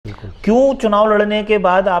क्यों चुनाव लड़ने के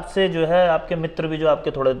बाद आपसे जो है आपके मित्र भी जो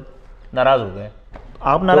आपके थोड़े नाराज हो गए?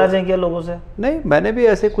 आप नाराज हैं क्या लोगों से? नहीं, मैंने भी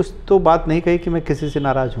ऐसे कुछ तो बात नहीं कही कि मैं किसी से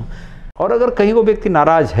नाराज हूँ। और अगर कहीं वो व्यक्ति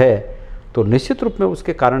नाराज है तो निश्चित रूप में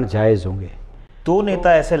उसके कारण जायज़ होंगे। दो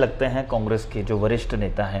नेता ऐसे लगते हैं कांग्रेस के जो वरिष्ठ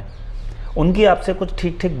नेता हैं, उनकी आपसे कुछ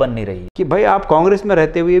ठीक ठीक बन नहीं रही कि भाई आप कांग्रेस में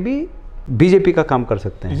रहते हुए भी बीजेपी का काम कर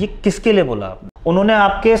सकते हैं। ये किसके लिए बोला आपने? उन्होंने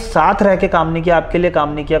आपके साथ रह के काम नहीं किया, आपके लिए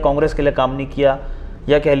काम नहीं किया, कांग्रेस के लिए काम नहीं किया,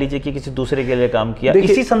 या कह लीजिए कि किसी दूसरे के लिए काम किया?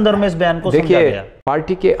 इसी संदर्भ में इस बयान को समझा गया।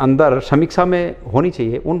 पार्टी के अंदर समीक्षा में होनी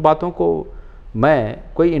चाहिए। उन बातों को मैं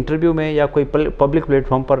कोई इंटरव्यू में या कोई पब्लिक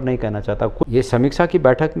प्लेटफॉर्म पर नहीं कहना चाहता। ये समीक्षा की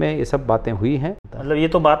बैठक में ये सब बातें हुई हैं। मतलब ये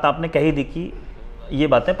तो बात आपने कही दी कि ये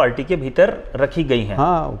बातें पार्टी के भीतर रखी गई हैं।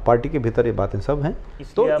 हाँ, पार्टी के भीतर ये बातें सब हैं।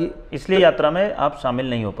 इसलिए यात्रा में आप शामिल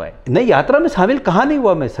नहीं हो पाए? नहीं, यात्रा में शामिल कहाँ नहीं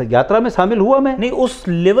हुआ मैं। यात्रा में शामिल हुआ मैं नहीं, उस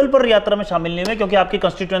लेवल पर यात्रा में शामिल नहीं हुए क्योंकि आपकी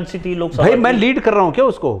कंस्टिट्यूएंसी थी लोकसभा। भाई मैं लीड कर रहा हूँ क्या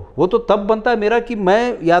उसको? वो तो तब बनता है मेरा कि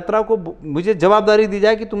मैं यात्रा को, मुझे जवाबदारी दी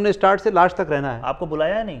जाए कि तुमने स्टार्ट से लास्ट तक रहना है। आपको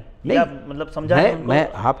बुलाया है? नहीं, मतलब समझा मैं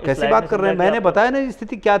आप कैसी बात कर रहे हैं? मैंने बताया ना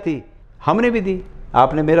स्थिति क्या थी, हमने भी दी।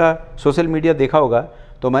 आपने मेरा सोशल मीडिया देखा होगा,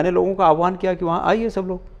 तो मैंने लोगों का आह्वान किया कि वहाँ आइए सब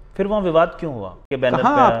लोग। फिर वहाँ विवाद क्यों हुआ?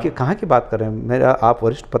 कहाँ की बात कर रहे हैं? मेरा, आप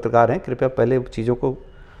वरिष्ठ पत्रकार हैं, कृपया पहले चीज़ों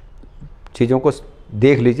को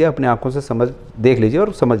देख लीजिए, अपने आंखों से देख लीजिए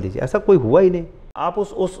और समझ लीजिए। ऐसा कोई हुआ ही नहीं। आप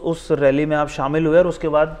उस रैली में आप शामिल हुए और उसके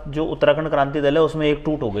बाद जो उत्तराखंड क्रांति दल है उसमें एक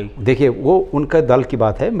टूट हो गई। देखिए, वो उनका दल की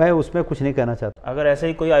बात है, मैं उसमें कुछ नहीं कहना चाहता। अगर ऐसा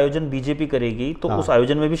ही कोई आयोजन बीजेपी करेगी तो उस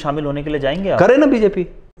आयोजन में भी शामिल होने के लिए जाएंगे आप? करे ना बीजेपी।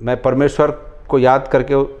 मैं परमेश्वर को याद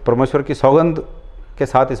करके, परमेश्वर की सौगंध के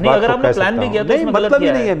साथ इस बात को कह प्लान भी किया तो नहीं, मतलब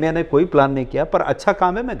ही नहीं है। मैंने कोई प्लान नहीं किया, पर अच्छा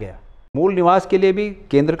काम है, मैं गया। मूल निवास के लिए भी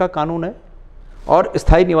केंद्र का कानून है और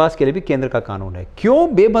स्थायी निवास के लिए भी केंद्र का कानून है।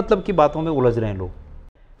 क्यों बेमतलब की बातों में उलझ रहे हैं लोग?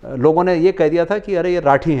 लोगों ने ये कह दिया था कि अरे ये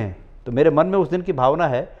राठी हैं, तो मेरे मन में उस दिन की भावना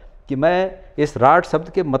है कि मैं इस राठ शब्द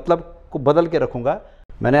के मतलब को बदल के रखूँगा।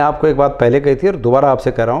 मैंने आपको एक बात पहले कही थी और दोबारा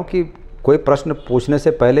आपसे कह रहा हूँ कि कोई प्रश्न पूछने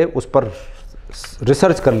से पहले उस पर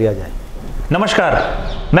रिसर्च कर लिया जाए। नमस्कार,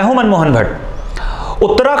 मैं हूं मनमोहन भट्ट।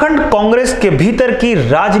 उत्तराखंड कांग्रेस के भीतर की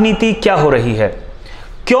राजनीति क्या हो रही है?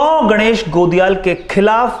 क्यों गणेश गोदियाल के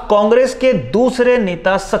खिलाफ कांग्रेस के दूसरे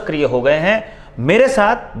नेता सक्रिय हो गए हैं? मेरे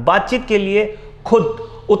साथ बातचीत के लिए खुद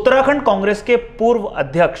उत्तराखंड कांग्रेस के पूर्व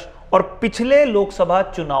अध्यक्ष और पिछले लोकसभा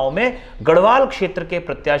चुनाव में गढ़वाल क्षेत्र के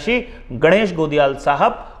प्रत्याशी गणेश गोदियाल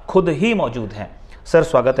साहब खुद ही मौजूद हैं। सर,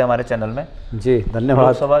 स्वागत है हमारे चैनल में। जी, धन्यवाद।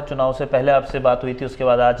 लोकसभा चुनाव से पहले आपसे बात हुई थी, उसके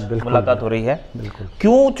बाद आज मुलाकात हो रही है। बिल्कुल।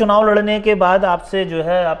 क्यों चुनाव लड़ने के बाद आपसे जो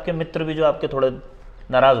है आपके मित्र भी जो आपके थोड़े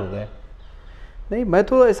नाराज हो गए? नहीं, मैं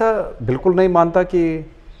तो ऐसा बिल्कुल नहीं मानता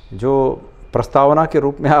कि जो प्रस्तावना के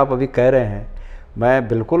रूप में आप अभी कह रहे हैं, मैं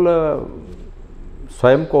बिल्कुल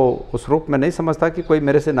स्वयं को उस रूप में नहीं समझता कि कोई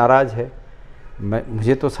मेरे से नाराज़ है।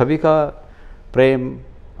 मुझे तो सभी का प्रेम,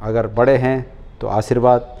 अगर बड़े हैं तो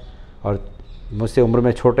आशीर्वाद, और मुझसे उम्र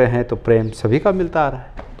में छोटे हैं तो प्रेम सभी का मिलता आ रहा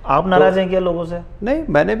है। आप नाराज़ हैं क्या लोगों से? नहीं,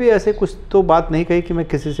 मैंने भी ऐसे कुछ तो बात नहीं कही कि मैं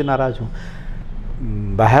किसी से नाराज़ हूँ।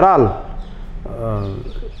 बहरहाल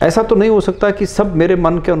ऐसा तो नहीं हो सकता कि सब मेरे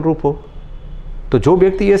मन के अनुरूप हो। तो जो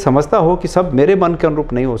व्यक्ति ये समझता हो कि सब मेरे मन के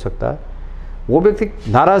अनुरूप नहीं हो सकता, वो व्यक्ति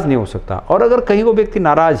नाराज़ नहीं हो सकता। और अगर कहीं वो व्यक्ति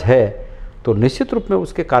नाराज़ है तो निश्चित रूप में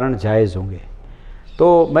उसके कारण जायज़ होंगे।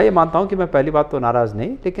 तो मैं ये मानता हूँ कि मैं पहली बात तो नाराज़ नहीं,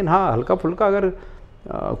 लेकिन हाँ, हल्का फुल्का अगर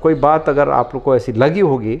कोई बात अगर आप लोग को ऐसी लगी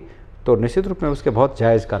होगी तो निश्चित रूप में उसके बहुत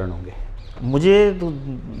जायज़ कारण होंगे। मुझे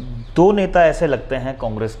दो नेता ऐसे लगते हैं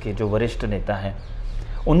कांग्रेस के जो वरिष्ठ नेता हैं,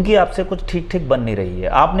 उनकी आपसे कुछ ठीक ठीक बन नहीं रही है।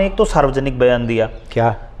 आपने एक तो सार्वजनिक बयान दिया,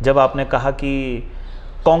 क्या, जब आपने कहा कि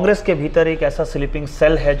कांग्रेस के भीतर एक ऐसा स्लीपिंग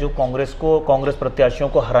सेल है जो कांग्रेस प्रत्याशियों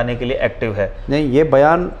को हराने के लिए एक्टिव है। नहीं, ये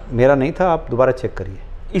बयान मेरा नहीं था, आप दोबारा चेक करिए।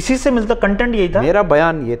 इसी से मिलता कंटेंट यही था। मेरा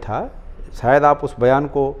बयान ये था, शायद आप उस बयान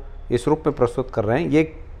को इस रूप में प्रस्तुत कर रहे हैं।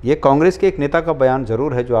 ये कांग्रेस के एक नेता का बयान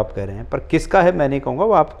जरूर है जो आप कह रहे हैं, पर किसका है मैं नहीं कहूँगा,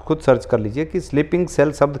 वो आप खुद सर्च कर लीजिए कि स्लीपिंग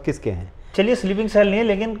सेल शब्द किसके हैं। चलिए, स्लीपिंग सेल नहीं है,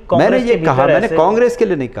 लेकिन मैंने ये कहा, मैंने कांग्रेस के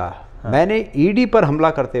लिए नहीं कहा। हाँ। मैंने ईडी पर हमला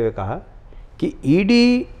करते हुए कहा कि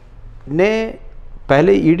ईडी ने,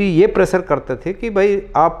 पहले ईडी ये प्रेशर करते थे कि भाई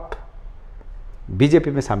आप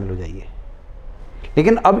बीजेपी में शामिल हो जाइए,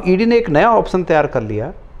 लेकिन अब ईडी ने एक नया ऑप्शन तैयार कर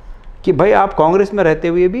लिया कि भाई आप कांग्रेस में रहते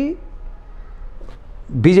हुए भी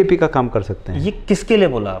बीजेपी का काम कर सकते हैं। ये किसके लिए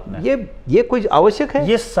बोला आपने? ये कोई आवश्यक है?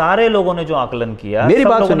 ये सारे लोगों ने जो आकलन किया, मेरी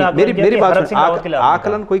बात सुनिए, मेरी बात सुनिए।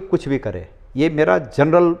 आकलन कोई कुछ भी करे, ये मेरा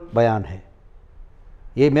जनरल बयान है,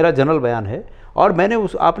 ये मेरा जनरल बयान है। और मैंने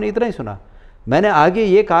आपने इतना ही सुना, मैंने आगे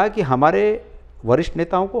ये कहा कि हमारे वरिष्ठ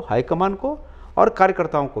नेताओं को, हाईकमान को और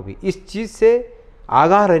कार्यकर्ताओं को भी इस चीज़ से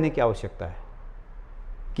आगाह रहने की आवश्यकता है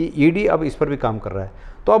कि ईडी अब इस पर भी काम कर रहा है।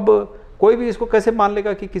 तो अब कोई भी इसको कैसे मान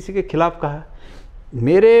लेगा कि किसी के खिलाफ कहा।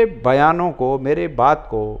 मेरे बयानों को, मेरे बात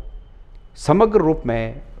को समग्र रूप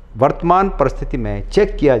में वर्तमान परिस्थिति में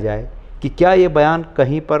चेक किया जाए कि क्या ये बयान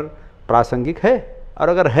कहीं पर प्रासंगिक है, और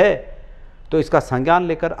अगर है तो इसका संज्ञान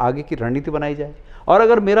लेकर आगे की रणनीति बनाई जाए, और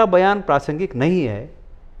अगर मेरा बयान प्रासंगिक नहीं है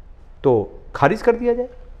तो खारिज कर दिया जाए।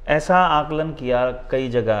 ऐसा आकलन किया कई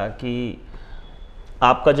जगह कि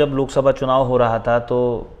आपका जब लोकसभा चुनाव हो रहा था तो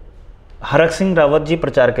हरक सिंह रावत जी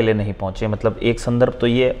प्रचार के लिए नहीं पहुंचे, मतलब एक संदर्भ तो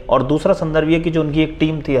ये, और दूसरा संदर्भ ये कि जो उनकी एक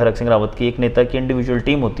टीम थी हरक सिंह रावत की, एक नेता की इंडिविजुअल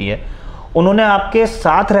टीम होती है, उन्होंने आपके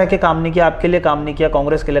साथ रह के काम नहीं किया, आपके लिए काम नहीं किया,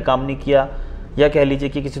 कांग्रेस के लिए काम नहीं किया, या कह लीजिए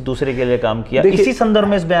कि किसी दूसरे के लिए काम किया। इसी संदर्भ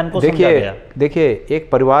में इस बयान को समझा गया। देखिए, एक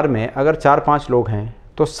परिवार में अगर 4-5 लोग हैं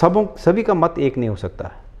तो सभी का मत एक नहीं हो सकता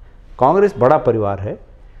है। कांग्रेस बड़ा परिवार है,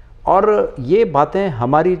 और ये बातें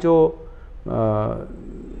हमारी जो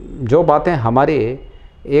बातें हमारे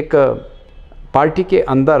एक पार्टी के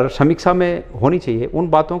अंदर समीक्षा में होनी चाहिए, उन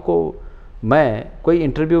बातों को मैं कोई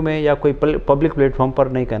इंटरव्यू में या कोई पब्लिक प्लेटफॉर्म पर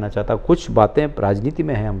नहीं कहना चाहता। कुछ बातें राजनीति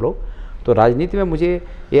में हैं हम लोग, तो राजनीति में मुझे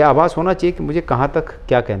ये आभास होना चाहिए कि मुझे कहाँ तक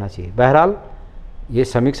क्या कहना चाहिए। बहरहाल ये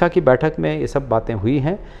समीक्षा की बैठक में ये सब बातें हुई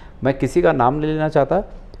हैं, मैं किसी का नाम नहीं लेना चाहता।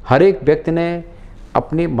 हर एक व्यक्ति ने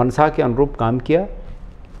अपनी मनसा के अनुरूप काम किया,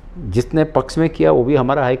 जिसने पक्ष में किया वो भी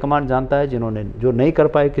हमारा हाईकमान जानता है, जिन्होंने जो नहीं कर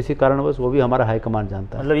पाए किसी कारणवश वो भी हमारा हाईकमान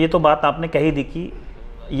जानता है। मतलब ये तो बात आपने कही दी कि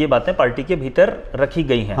ये बातें पार्टी के भीतर रखी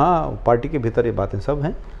गई हैं। हाँ, पार्टी के भीतर ये बातें सब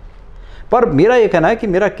हैं, पर मेरा ये कहना है कि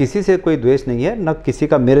मेरा किसी से कोई द्वेष नहीं है, न किसी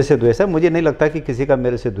का मेरे से द्वेष है। मुझे नहीं लगता कि किसी का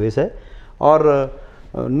मेरे से द्वेष है, और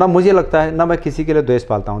न मुझे लगता है, न मैं किसी के लिए द्वेष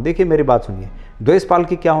पालता हूँ। देखिए मेरी बात सुनिए, द्वेष पाल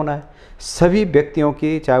की क्या होना है। सभी व्यक्तियों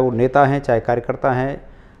की, चाहे वो नेता हैं, चाहे कार्यकर्ता हैं,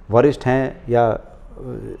 वरिष्ठ हैं या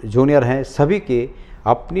जूनियर हैं, सभी की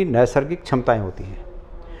अपनी नैसर्गिक क्षमताएं होती हैं,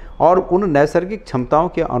 और उन नैसर्गिक क्षमताओं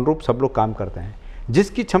के अनुरूप सब लोग काम करते हैं।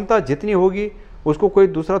 जिसकी क्षमता जितनी होगी उसको कोई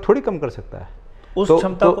दूसरा थोड़ी कम कर सकता है। उस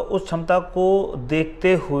क्षमता को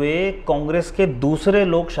देखते हुए कांग्रेस के दूसरे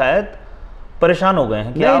लोग शायद परेशान हो गए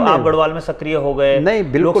हैं कि आप गढ़वाल में सक्रिय हो गए। नहीं,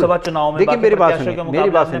 बिल्कुल लोकसभा चुनाव में देखिए मेरी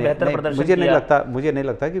बात सुनिए, मुझे नहीं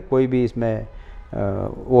लगता कि कोई भी इसमें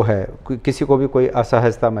वो है, किसी को भी कोई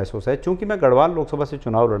असहजता महसूस है। चूंकि मैं गढ़वाल लोकसभा से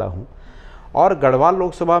चुनाव लड़ा हूँ, और गढ़वाल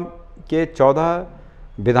लोकसभा के 14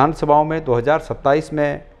 विधानसभाओं में 2027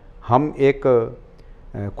 में हम एक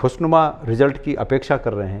खुशनुमा रिजल्ट की अपेक्षा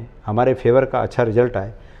कर रहे हैं, हमारे फेवर का अच्छा रिजल्ट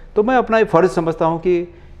आए, तो मैं अपना ये फ़र्ज़ समझता हूँ कि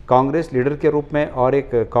कांग्रेस लीडर के रूप में और एक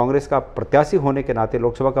कांग्रेस का प्रत्याशी होने के नाते,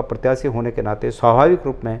 लोकसभा का प्रत्याशी होने के नाते स्वाभाविक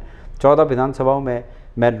रूप में 14 विधानसभाओं में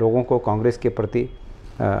मैं लोगों को कांग्रेस के प्रति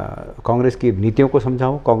कांग्रेस की नीतियों को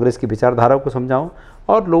समझाऊं, कांग्रेस की विचारधारा को समझाऊं,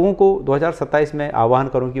 और लोगों को 2027 में आह्वान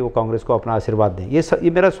करूं कि वो कांग्रेस को अपना आशीर्वाद दें। ये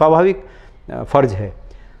मेरा स्वाभाविक फ़र्ज़ है,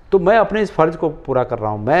 तो मैं अपने इस फ़र्ज़ को पूरा कर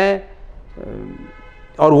रहा हूं मैं,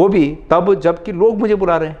 और वो भी तब जबकि लोग मुझे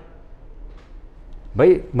बुला रहे हैं।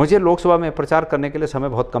 भाई मुझे लोकसभा में प्रचार करने के लिए समय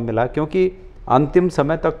बहुत कम मिला, क्योंकि अंतिम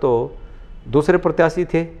समय तक तो दूसरे प्रत्याशी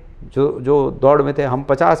थे जो दौड़ में थे। हम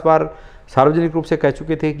 50 बार सार्वजनिक रूप से कह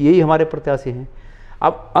चुके थे कि यही हमारे प्रत्याशी हैं।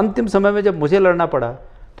 अब अंतिम समय में जब मुझे लड़ना पड़ा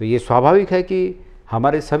तो ये स्वाभाविक है कि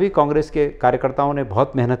हमारे सभी कांग्रेस के कार्यकर्ताओं ने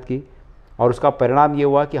बहुत मेहनत की, और उसका परिणाम ये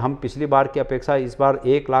हुआ कि हम पिछली बार की अपेक्षा इस बार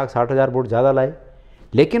 1,60,000 वोट ज़्यादा लाए।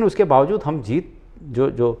 लेकिन उसके बावजूद हम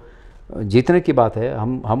जो जीतने की बात है,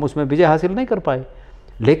 हम उसमें विजय हासिल नहीं कर पाए।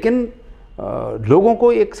 लेकिन लोगों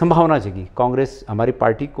को एक संभावना जगी, कांग्रेस हमारी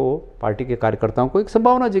पार्टी के कार्यकर्ताओं को एक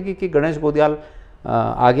संभावना जगी कि गणेश गोदियाल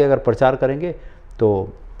आगे अगर प्रचार करेंगे तो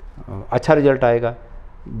अच्छा रिजल्ट आएगा।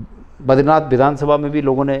 बद्रीनाथ विधानसभा में भी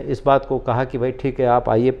लोगों ने इस बात को कहा कि भाई ठीक है, आप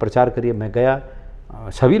आइए प्रचार करिए। मैं गया,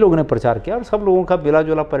 सभी लोगों ने प्रचार किया, और सब लोगों का मिला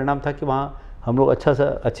जुला परिणाम था कि वहाँ हम लोग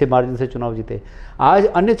अच्छे मार्जिन से चुनाव जीते। आज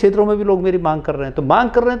अन्य क्षेत्रों में भी लोग मेरी मांग कर रहे हैं, तो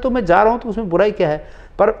मैं जा रहा हूँ, तो उसमें बुराई क्या है।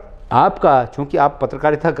 पर आपका, चूँकि आप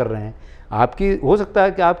पत्रकारिता कर रहे हैं, आपकी हो सकता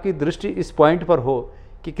है कि आपकी दृष्टि इस पॉइंट पर हो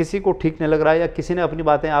कि किसी को ठीक नहीं लग रहा है, या किसी ने अपनी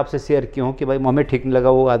बातें आपसे शेयर की हों कि भाई हमें ठीक नहीं लगा,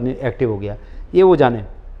 वो आदमी एक्टिव हो गया, ये वो जाने।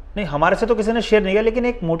 नहीं, हमारे से तो किसी ने शेयर नहीं किया, लेकिन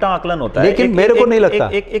एक मोटा आकलन होता है। लेकिन मेरे को नहीं लगता,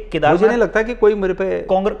 मुझे नहीं लगता कि कोई मेरे पे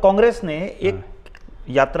कांग्रेस ने एक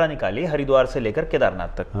यात्रा निकाली हरिद्वार से लेकर केदारनाथ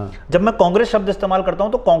तक। जब मैं कांग्रेस शब्द इस्तेमाल करता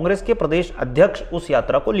हूं तो कांग्रेस के प्रदेश अध्यक्ष उस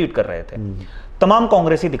यात्रा को लीड कर रहे थे, तमाम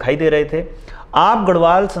कांग्रेसी दिखाई दे रहे थे। आप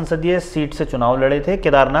गढ़वाल संसदीय सीट से चुनाव लड़े थे,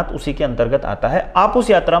 केदारनाथ उसी के अंतर्गत आता है, आप उस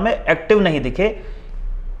यात्रा में एक्टिव नहीं दिखे।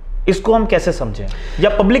 इसको हम कैसे समझें, या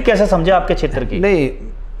पब्लिक कैसे समझे आपके क्षेत्र की? नहीं,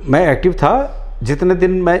 मैं एक्टिव था, जितने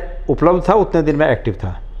दिन मैं उपलब्ध था उतने दिन मैं एक्टिव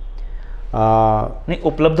था। नहीं,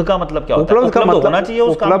 उपलब्ध का मतलब क्या होता है? उपलब्ध का मतलब होना चाहिए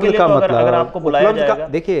उस काम के लिए, तो अगर आपको बुलाया जाएगा।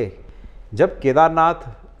 देखिए, जब केदारनाथ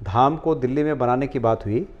धाम को दिल्ली में बनाने की बात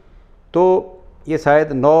हुई तो ये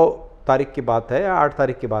शायद 9 तारीख की बात है या 8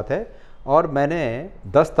 तारीख की बात है, और मैंने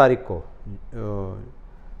 10 तारीख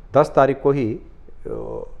को ही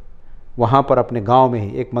वहाँ पर अपने गांव में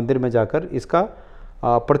ही एक मंदिर में जाकर इसका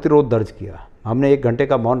प्रतिरोध दर्ज किया। हमने 1 घंटे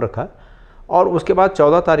का मौन रखा और उसके बाद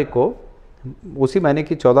 14 तारीख को, उसी महीने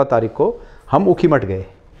की 14 तारीख को हम ऊखीमठ गए।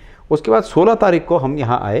 उसके बाद 16 तारीख को हम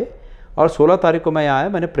यहाँ आए और 16 तारीख को मैं यहाँ आया,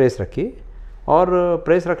 मैंने प्रेस रखी और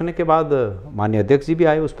प्रेस रखने के बाद माननीय अध्यक्ष जी भी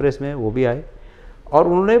आए उस प्रेस में, वो भी आए और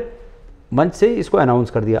उन्होंने मंच से इसको अनाउंस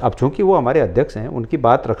कर दिया। अब चूँकि वो हमारे अध्यक्ष हैं, उनकी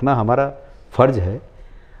बात रखना हमारा फ़र्ज है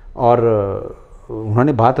और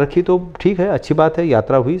उन्होंने बात रखी तो ठीक है, अच्छी बात है,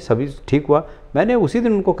 यात्रा हुई, सभी ठीक हुआ। मैंने उसी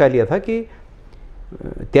दिन उनको कह लिया था कि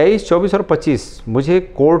 23, 24 और 25 मुझे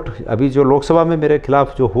कोर्ट, अभी जो लोकसभा में मेरे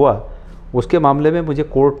खिलाफ जो हुआ उसके मामले में मुझे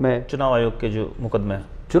कोर्ट में, चुनाव आयोग के जो मुकदमे,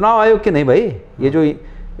 चुनाव आयोग के नहीं भाई, ये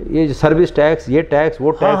जो सर्विस टैक्स, ये टैक्स,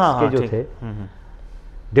 वो टैक्स के जो थे,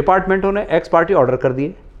 डिपार्टमेंटों ने एक्स पार्टी ऑर्डर कर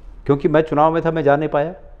दिए, क्योंकि मैं चुनाव में था, मैं जा नहीं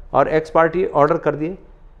पाया, और एक्स पार्टी ऑर्डर कर दिए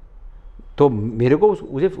तो मेरे को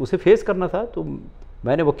उसे फेस करना था। तो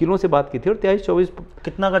मैंने वकीलों से बात की थी और 23-24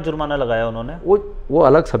 कितना का जुर्माना लगाया उन्होंने? वो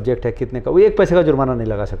अलग सब्जेक्ट है, कितने का, वो 1 पैसे का जुर्माना नहीं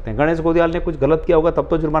लगा सकते हैं। गणेश गोदियाल ने कुछ गलत किया होगा तब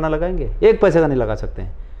तो जुर्माना लगाएंगे, 1 पैसे का नहीं लगा सकते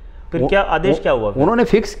हैं। फिर क्या आदेश क्या हुआ? उन्होंने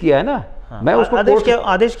फिक्स किया है ना। हाँ, मैं उसको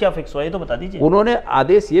आदेश क्या फिक्स हुआ ये तो बता दीजिए। उन्होंने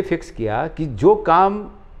आदेश ये फिक्स किया कि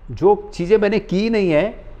जो चीज़ें मैंने की नहीं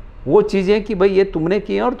है वो चीज़ें कि भाई ये तुमने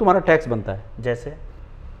की हैं और तुम्हारा टैक्स बनता है। जैसे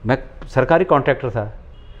मैं सरकारी कॉन्ट्रैक्टर था,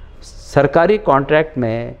 सरकारी कॉन्ट्रैक्ट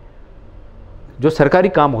में जो सरकारी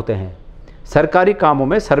काम होते हैं, सरकारी कामों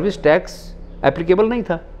में सर्विस टैक्स एप्लीकेबल नहीं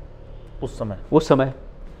था उस समय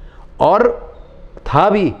और था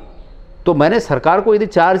भी, तो मैंने सरकार को यदि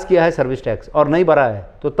चार्ज किया है सर्विस टैक्स और नहीं भरा है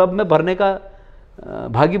तो तब मैं भरने का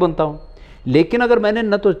भागी बनता हूँ। लेकिन अगर मैंने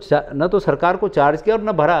न तो सरकार को चार्ज किया और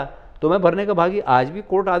न भरा तो मैं भरने का भागी। आज भी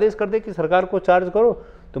कोर्ट आदेश कर दे कि सरकार को चार्ज करो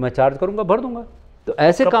तो मैं चार्ज करूँगा, भर दूंगा। तो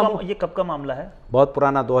ऐसे काम, ये कब का मामला है? बहुत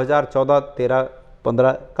पुराना, 2014, 13,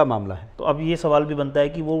 15 का मामला है। तो अब ये सवाल भी बनता है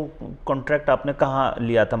कि वो कॉन्ट्रैक्ट आपने कहाँ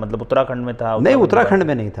लिया था? मतलब उत्तराखंड में था? नहीं, उत्तराखंड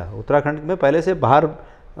में नहीं था। उत्तराखंड में पहले से बाहर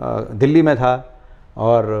दिल्ली में था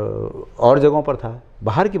और जगहों पर था।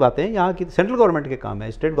 बाहर की बातें हैं, यहाँ की सेंट्रल गवर्नमेंट के काम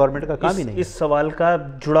है, स्टेट गवर्नमेंट का काम ही नहीं। इस सवाल का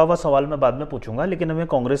जुड़ा हुआ सवाल मैं बाद में पूछूंगा, लेकिन हमें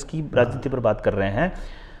कांग्रेस की राजनीति पर बात कर रहे हैं।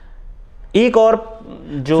 एक और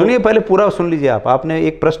जो, सुनिए, पहले पूरा सुन लीजिए। आपने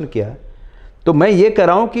एक प्रश्न किया तो मैं ये कह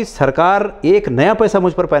रहा हूँ कि सरकार एक नया पैसा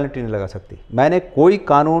मुझ पर पेनल्टी नहीं लगा सकती। मैंने कोई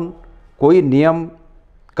कानून, कोई नियम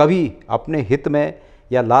कभी अपने हित में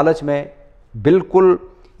या लालच में बिल्कुल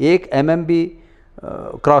 1 mm भी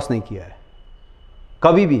क्रॉस नहीं किया है,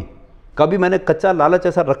 कभी मैंने कच्चा लालच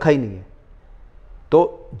ऐसा रखा ही नहीं है।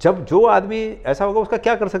 तो जब जो आदमी ऐसा होगा उसका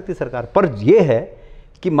क्या कर सकती है सरकार? पर यह है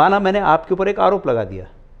कि माना मैंने आपके ऊपर एक आरोप लगा दिया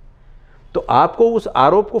तो आपको उस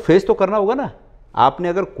आरोप को फेस तो करना होगा ना। आपने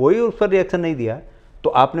अगर कोई उस पर रिएक्शन नहीं दिया तो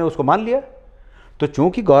आपने उसको मान लिया। तो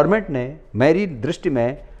चूंकि गवर्नमेंट ने, मेरी दृष्टि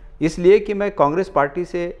में, इसलिए कि मैं कांग्रेस पार्टी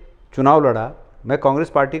से चुनाव लड़ा, मैं कांग्रेस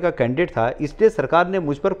पार्टी का कैंडिडेट था, इसलिए सरकार ने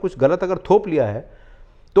मुझ पर कुछ गलत अगर थोप लिया है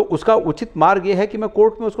तो उसका उचित मार्ग ये है कि मैं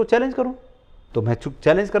कोर्ट में उसको चैलेंज करूं। तो मैं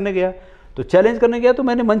चैलेंज करने गया तो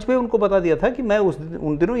मैंने मंच पे उनको बता दिया था कि मैं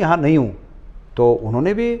उन दिनों यहाँ नहीं हूँ। तो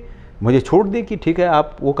उन्होंने भी मुझे छूट दी कि ठीक है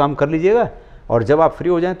आप वो काम कर लीजिएगा और जब आप फ्री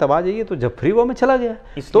हो जाएं तब आ जाइए। तो जब फ्री हुआ मैं चला गया।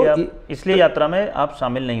 इसलिए यात्रा में आप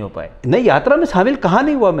शामिल नहीं हो पाए? नहीं, यात्रा में शामिल कहाँ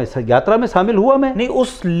नहीं हुआ मैं, यात्रा में शामिल हुआ मैं। नहीं,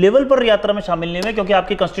 उस लेवल पर यात्रा में शामिल नहीं हुए क्योंकि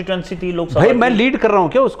आपकी कंस्टिट्यूएंसी थी लोकसभा। भाई मैं लीड कर रहा हूँ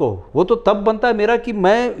क्या उसको? वो तो तब बनता है मेरा कि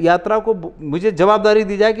मैं यात्रा को, मुझे जवाबदारी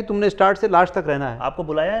दी जाए कि तुमने स्टार्ट से लास्ट तक रहना है। आपको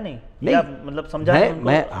बुलाया नहीं? मतलब समझा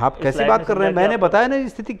मैं आप कैसी बात कर रहे हैं? मैंने बताया ना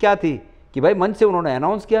स्थिति क्या थी कि भाई मंच से उन्होंने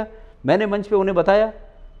अनाउंस किया, मैंने मंच पे उन्हें बताया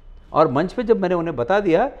और मंच पे जब मैंने उन्हें बता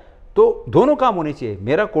दिया तो दोनों काम होने चाहिए।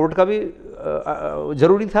 मेरा कोर्ट का भी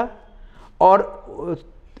ज़रूरी था और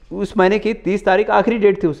उस महीने की 30 तारीख आखिरी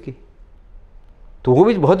डेट थी उसकी, तो वो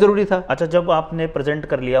भी बहुत ज़रूरी था। अच्छा, जब आपने प्रेजेंट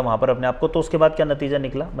कर लिया वहाँ पर अपने आप को तो उसके बाद क्या नतीजा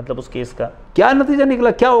निकला? मतलब उस केस का क्या नतीजा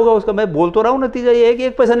निकला? क्या होगा उसका? मैं बोल तो रहा हूँ, नतीजा ये है कि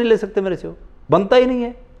 1 पैसा नहीं ले सकते मेरे से, बनता ही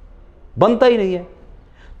नहीं है।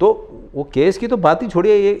 तो वो केस की तो बात ही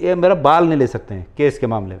छोड़िए, ये मेरा बाल नहीं ले सकते हैं केस के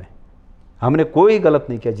मामले में। हमने कोई गलत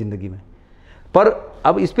नहीं किया ज़िंदगी में। पर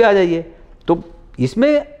अब इस पे आ जाइए तो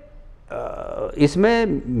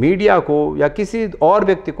इसमें मीडिया को या किसी और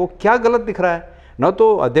व्यक्ति को क्या गलत दिख रहा है? न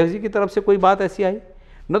तो अध्यक्ष जी की तरफ से कोई बात ऐसी आई,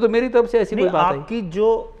 न तो मेरी तरफ से ऐसी कोई बात आई। आपकी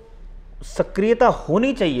जो सक्रियता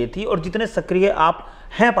होनी चाहिए थी और जितने सक्रिय आप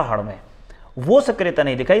हैं पहाड़ में, वो सक्रियता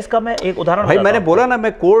नहीं दिखाई। इसका मैं एक उदाहरण, भाई मैंने बोला ना,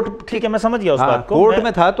 मैं कोर्ट, ठीक है मैं समझ गया उस बात को, कोर्ट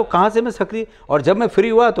में था तो कहाँ से मैं सक्रिय, और जब मैं फ्री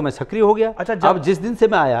हुआ तो मैं सक्रिय हो गया। अच्छा, अब जिस दिन से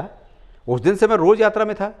मैं आया उस दिन से मैं रोज यात्रा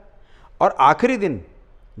में था और आखिरी दिन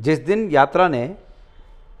जिस दिन यात्रा ने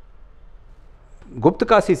गुप्त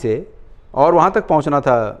काशी से और वहाँ तक पहुँचना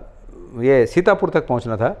था ये सीतापुर तक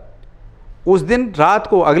पहुंचना था, उस दिन रात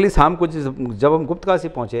को अगली शाम को जब हम गुप्तकाशी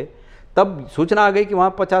पहुंचे तब सूचना आ गई कि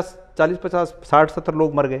वहाँ 40, 50, 60, 70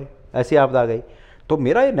 लोग मर गए, ऐसी आपदा आ गई। तो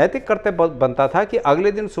मेरा ये नैतिक कर्तव्य बनता था कि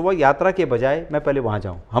अगले दिन सुबह यात्रा के बजाय मैं पहले वहाँ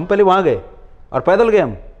जाऊँ। हम पहले वहाँ गए और पैदल गए,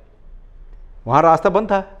 हम वहाँ रास्ता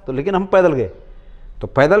बंद था तो, लेकिन हम पैदल गए। तो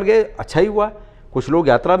पैदल गए, अच्छा ही हुआ, कुछ लोग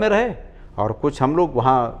यात्रा में रहे और कुछ हम लोग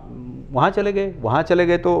वहाँ चले गए। वहाँ चले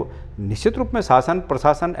गए तो निश्चित रूप में शासन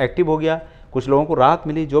प्रशासन एक्टिव हो गया, कुछ लोगों को राहत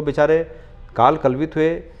मिली। जो बेचारे काल कलवित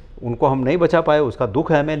हुए उनको हम नहीं बचा पाए, उसका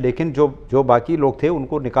दुख है हमें, लेकिन जो बाकी लोग थे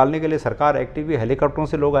उनको निकालने के लिए सरकार एक्टिव हुई, हेलीकॉप्टरों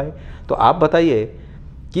से लोग आए। तो आप बताइए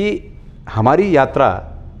कि हमारी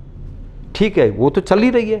यात्रा ठीक है वो तो चल ही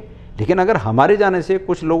रही है, लेकिन अगर हमारे जाने से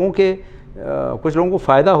कुछ लोगों को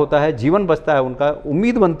फ़ायदा होता है, जीवन बचता है उनका,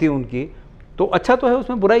 उम्मीद बनती है उनकी, तो अच्छा तो है,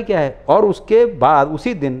 उसमें बुराई क्या है। और उसके बाद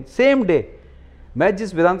उसी दिन सेम डे मैं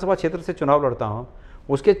जिस विधानसभा क्षेत्र से चुनाव लड़ता हूँ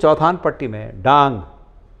उसके चौथान पट्टी में डांग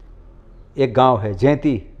एक गांव है,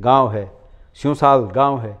 जैंती गांव है, शिवसाल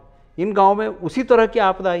गांव है, इन गांव में उसी तरह की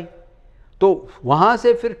आपदा आई। तो वहाँ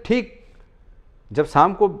से फिर ठीक जब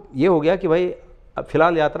शाम को ये हो गया कि भाई अब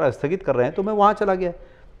फिलहाल यात्रा स्थगित कर रहे हैं, तो मैं वहाँ चला गया।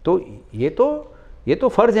 तो ये तो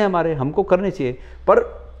फ़र्ज़ है हमारे, हमको करने चाहिए, पर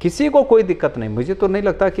किसी को कोई दिक्कत नहीं, मुझे तो नहीं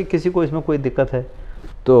लगता कि किसी को इसमें कोई दिक्कत है।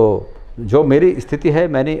 तो जो मेरी स्थिति है,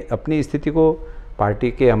 मैंने अपनी स्थिति को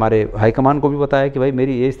पार्टी के हमारे हाईकमान को भी बताया कि भाई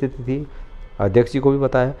मेरी ये स्थिति थी, अध्यक्ष जी को भी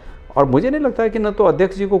बताया, और मुझे नहीं लगता है कि न तो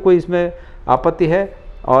अध्यक्ष जी को कोई इसमें आपत्ति है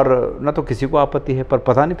और न तो किसी को आपत्ति है, पर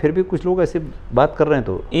पता नहीं फिर भी कुछ लोग ऐसे बात कर रहे हैं।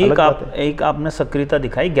 तो एक आपने सक्रियता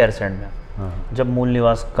दिखाई गैरसैंण में। हाँ। जब मूल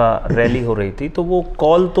निवास का रैली हो रही थी तो वो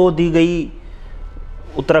कॉल तो दी गई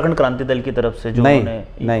उत्तराखंड क्रांति दल की तरफ से, जो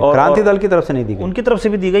नहीं क्रांति दल की तरफ से नहीं दी गई, उनकी तरफ से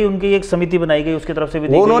भी दी गई, उनकी एक समिति बनाई गई, उसकी तरफ से भी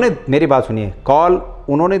दी गई। उन्होंने, मेरी बात सुनिए, कॉल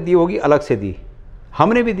उन्होंने दी होगी, अलग से दी,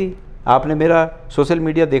 हमने भी दी। आपने मेरा सोशल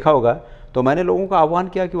मीडिया देखा होगा, तो मैंने लोगों का आह्वान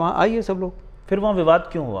किया कि वहाँ आइए सब लोग। फिर वहाँ विवाद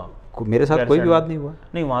क्यों हुआ? मेरे साथ कोई विवाद नहीं हुआ।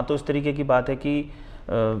 नहीं, वहाँ तो इस तरीके की बात है कि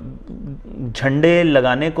झंडे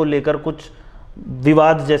लगाने को लेकर कुछ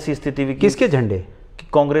विवाद जैसी स्थिति भी। किसके झंडे?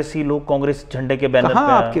 कांग्रेसी लोग कांग्रेस झंडे के बैनर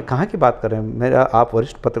पे। कहाँ की बात कर रहे हैं? मेरा, आप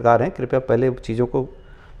वरिष्ठ पत्रकार हैं, कृपया पहले चीज़ों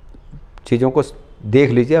को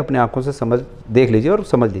देख लीजिए, अपने आंखों से देख लीजिए और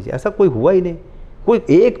समझ लीजिए। ऐसा कोई हुआ ही नहीं, कोई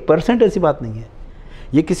 1% ऐसी बात नहीं है।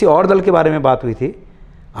 ये किसी और दल के बारे में बात हुई थी।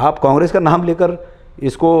 आप कांग्रेस का नाम लेकर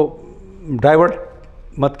इसको डाइवर्ट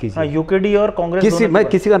मत कीजिए। यूकेडी और कांग्रेस, मैं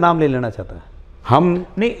किसी का नाम नहीं लेना चाहता। हम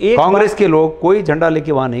नहीं, कांग्रेस के लोग कोई झंडा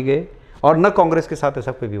लेके वहाँ नहीं गए और न कांग्रेस के साथ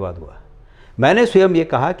ऐसा कोई विवाद हुआ। मैंने स्वयं ये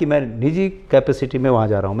कहा कि मैं निजी कैपेसिटी में वहाँ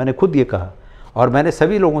जा रहा हूँ, मैंने खुद ये कहा, और मैंने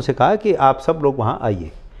सभी लोगों से कहा कि आप सब लोग वहाँ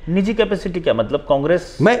आइए। निजी कैपेसिटी क्या मतलब?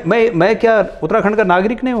 कांग्रेस, मैं क्या उत्तराखंड का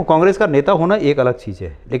नागरिक नहीं हूँ? कांग्रेस का नेता होना एक अलग चीज़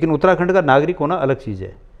है, लेकिन उत्तराखंड का नागरिक होना अलग चीज़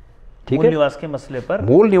है। ठीक है, मूल निवास के मसले पर,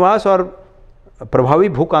 मूल निवास और प्रभावी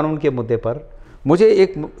भू कानून के मुद्दे पर मुझे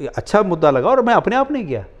एक अच्छा मुद्दा लगा, और मैं अपने आप नहीं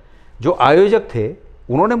किया। जो आयोजक थे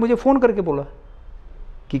उन्होंने मुझे फ़ोन करके बोला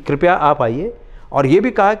कि कृपया आप आइए, और ये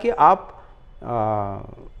भी कहा कि आप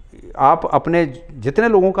अपने जितने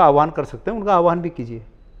लोगों का आह्वान कर सकते हैं उनका आह्वान भी कीजिए।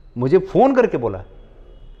 मुझे फ़ोन करके बोला।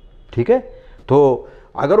 ठीक है, तो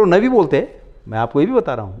अगर वो न भी बोलते, मैं आपको ये भी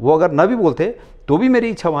बता रहा हूँ, वो अगर न भी बोलते तो भी मेरी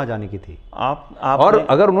इच्छा वहाँ जाने की थी। और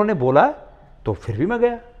अगर उन्होंने बोला तो फिर भी मैं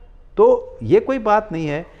गया। तो ये कोई बात नहीं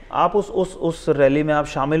है। आप उस रैली में आप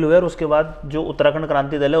शामिल हुए और उसके बाद जो उत्तराखंड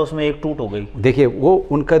क्रांति दल है उसमें एक टूट हो गई। देखिए, वो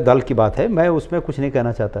उनका दल की बात है, मैं उसमें कुछ नहीं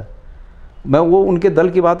कहना चाहता। मैं, वो उनके दल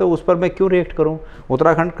की बात है, उस पर मैं क्यों रिएक्ट करूं?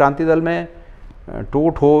 उत्तराखंड क्रांति दल में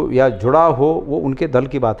टूट हो या जुड़ा हो, वो उनके दल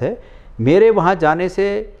की बात है। मेरे वहाँ जाने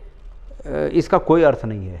से इसका कोई अर्थ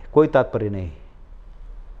नहीं है, कोई तात्पर्य नहीं।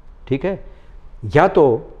 ठीक है, या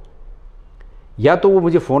तो वो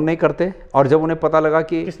मुझे फ़ोन नहीं करते, और जब उन्हें पता लगा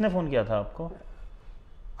कि किसने फ़ोन किया था आपको?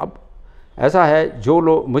 अब ऐसा है, जो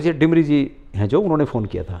लोग मुझे, डिमरी जी हैं जो, उन्होंने फ़ोन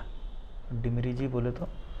किया था। डिमरी जी बोले तो?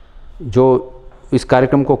 जो इस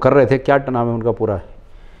कार्यक्रम को कर रहे थे, क्या नाम है उनका पूरा?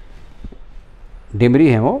 डिमरी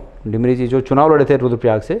हैं वो, डिमरी जी जो चुनाव लड़े थे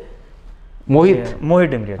रुद्रप्रयाग से, मोहित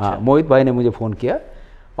डिमरी। हाँ, मोहित भाई ने मुझे फ़ोन किया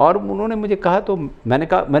और उन्होंने मुझे कहा, तो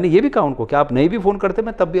मैंने ये भी कहा उनको कि आप नहीं भी फ़ोन करते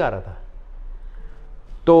मैं तब भी आ रहा था।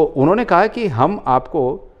 तो उन्होंने कहा कि हम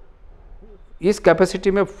आपको इस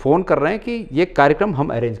कैपेसिटी में फ़ोन कर रहे हैं कि ये कार्यक्रम हम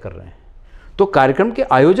अरेंज कर रहे हैं। तो कार्यक्रम के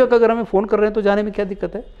आयोजक अगर हमें फ़ोन कर रहे हैं तो जाने में क्या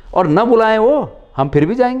दिक्कत है? और न बुलाएं वो, हम फिर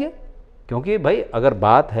भी जाएंगे, क्योंकि भाई अगर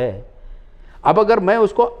बात है, अब अगर मैं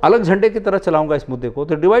उसको अलग झंडे की तरह चलाऊंगा इस मुद्दे को,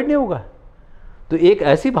 तो डिवाइड नहीं होगा। तो एक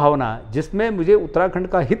ऐसी भावना जिसमें मुझे उत्तराखंड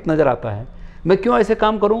का हित नज़र आता है, मैं क्यों ऐसे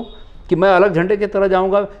काम करूं कि मैं अलग झंडे की तरह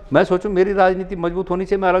जाऊंगा? मैं सोचूं मेरी राजनीति मजबूत होनी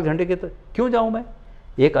चाहिए, मैं अलग झंडे की तरह क्यों जाऊं? मैं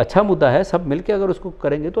एक अच्छा मुद्दा है, सब मिलके अगर उसको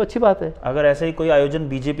करेंगे तो अच्छी बात है। अगर ऐसा ही कोई आयोजन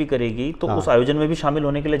बीजेपी करेगी तो उस आयोजन में भी शामिल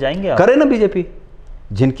होने के लिए जाएंगे आप? करे ना बीजेपी,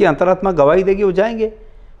 जिनकी अंतरात्मा गवाही देगी वो जाएंगे।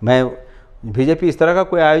 मैं बीजेपी इस तरह का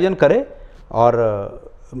कोई आयोजन करे और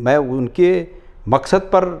मैं उनके मकसद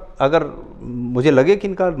पर अगर मुझे लगे कि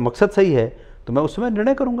इनका मकसद सही है तो मैं उसमें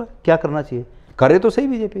निर्णय करूंगा क्या करना चाहिए। करे तो सही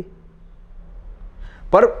बीजेपी,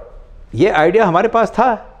 पर ये आइडिया हमारे पास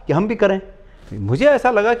था कि हम भी करें। मुझे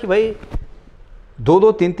ऐसा लगा कि भाई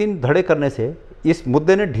 2-2, 3-3 धड़े करने से इस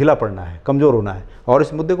मुद्दे ने ढीला पड़ना है, कमज़ोर होना है, और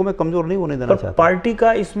इस मुद्दे को मैं कमज़ोर नहीं होने देना चाहता। पार्टी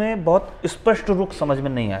का इसमें बहुत स्पष्ट रुख समझ में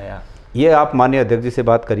नहीं आया। ये आप माननीय अध्यक्ष जी से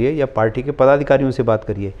बात करिए या पार्टी के पदाधिकारियों से बात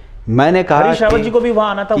करिए। मैंने कहा हरीश रावत जी को भी वहाँ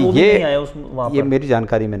आना था, वो भी नहीं आया वहाँ पर। ये मेरी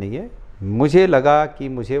जानकारी में नहीं है। मुझे लगा कि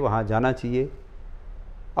मुझे वहाँ जाना चाहिए,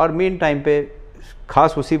 और मीन टाइम पे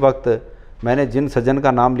खास उसी वक्त मैंने जिन सज्जन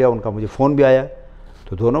का नाम लिया उनका मुझे फ़ोन भी आया,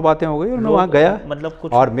 तो दोनों बातें हो गई और मैं वहाँ गया। मतलब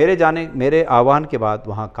कुछ, और मेरे आह्वान के बाद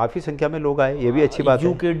वहाँ काफ़ी संख्या में लोग आए, ये भी अच्छी बात है।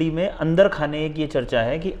 यूकेडी में अंदर खाने की ये चर्चा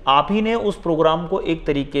है कि आप ही ने उस प्रोग्राम को एक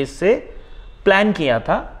तरीके से प्लान किया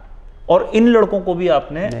था और इन लड़कों को भी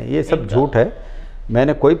आपने। नहीं, ये सब झूठ है।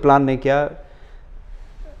 मैंने कोई प्लान नहीं किया।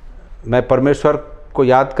 मैं परमेश्वर को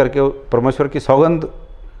याद करके परमेश्वर की सौगंध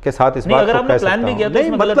के साथ इस बात को कह सकता हूं।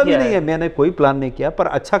 नहीं, मतलब ही नहीं है, मैंने कोई प्लान नहीं किया, पर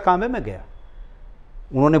अच्छा काम है, मैं गया,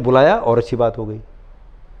 उन्होंने बुलाया और अच्छी बात हो गई।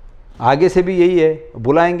 आगे से भी यही है,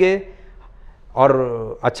 बुलाएंगे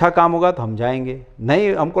और अच्छा काम होगा तो हम जाएंगे,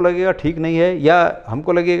 नहीं हमको लगेगा ठीक नहीं है या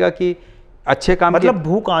हमको लगेगा कि अच्छे काम, मतलब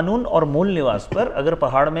भू कानून और मूल निवास पर अगर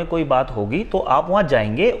पहाड़ में कोई बात होगी तो आप वहां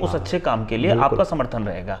जाएंगे, उस अच्छे काम के लिए आपका समर्थन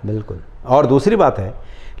रहेगा। बिल्कुल। और दूसरी बात है,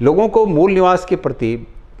 लोगों को मूल निवास के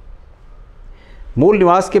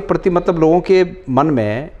प्रति मतलब लोगों के मन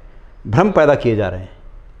में भ्रम पैदा किए जा रहे हैं।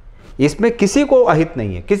 इसमें किसी को अहित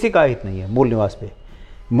नहीं है, किसी का अहित नहीं है मूल निवास पे।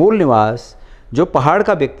 मूल निवास जो पहाड़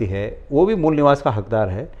का व्यक्ति है वो भी मूल निवास का हकदार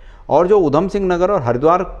है, और जो उधम सिंह नगर और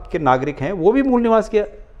हरिद्वार के नागरिक हैं वो भी मूल निवास के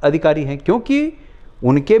अधिकारी हैं, क्योंकि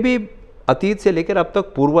उनके भी अतीत से लेकर अब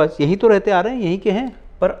तक पूर्वज यहीं तो रहते आ रहे हैं, यहीं के हैं,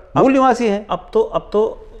 पर मूल निवासी हैं। अब तो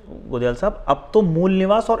गोदियाल साहब, अब तो मूल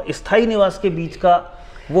निवास और स्थायी निवास के बीच का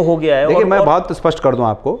वो हो गया है। देखिए, मैं बहुत स्पष्ट कर दूं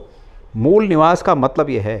आपको, मूल निवास का मतलब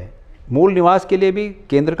ये है, मूल निवास के लिए भी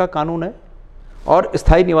केंद्र का कानून है और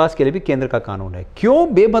स्थायी निवास के लिए भी केंद्र का कानून है।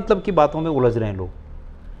 क्यों बेमतलब की बातों में उलझ रहे हैं लोग?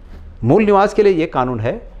 मूल निवास के लिए ये कानून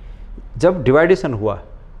है, जब डिवाइडेशन हुआ,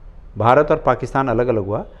 भारत और पाकिस्तान अलग अलग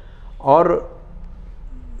हुआ, और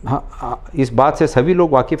हाँ, इस बात से सभी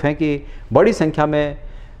लोग वाकिफ़ हैं कि बड़ी संख्या में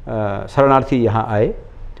शरणार्थी यहाँ आए,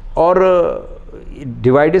 और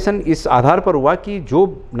डिवाइडेशन इस आधार पर हुआ कि जो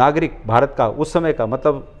नागरिक भारत का उस समय का,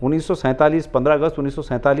 मतलब 1947, 15 अगस्त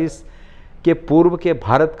 1947 के पूर्व के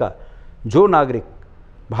भारत का जो नागरिक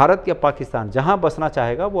भारत या पाकिस्तान जहाँ बसना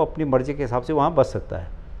चाहेगा वो अपनी मर्ज़ी के हिसाब से वहाँ बस सकता है।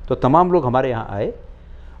 तो तमाम लोग हमारे यहाँ आए,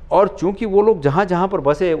 और चूंकि वो लोग जहाँ जहाँ पर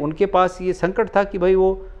बसे उनके पास ये संकट था कि भाई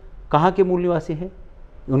वो कहाँ के मूल निवासी हैं,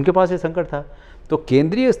 उनके पास ये संकट था। तो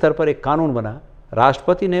केंद्रीय स्तर पर एक कानून बना,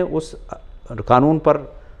 राष्ट्रपति ने उस कानून पर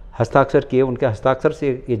हस्ताक्षर किए, उनके हस्ताक्षर से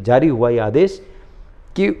ये जारी हुआ ये आदेश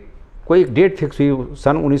कि कोई एक डेट फिक्स हुई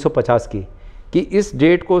सन 1950 की, कि इस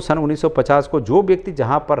डेट को सन 1950 को जो व्यक्ति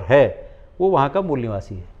जहाँ पर है वो वहाँ का मूल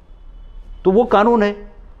निवासी है। तो वो कानून है,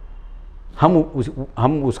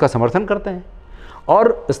 हम उसका समर्थन करते हैं।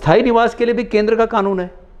 और स्थायी निवास के लिए भी केंद्र का कानून है।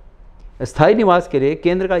 स्थायी निवास के लिए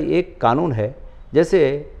केंद्र का एक कानून है,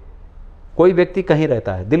 जैसे कोई व्यक्ति कहीं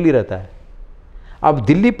रहता है, दिल्ली रहता है, अब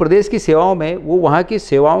दिल्ली प्रदेश की सेवाओं में वो वहाँ की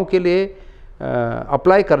सेवाओं के लिए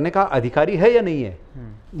अप्लाई करने का अधिकारी है या नहीं है,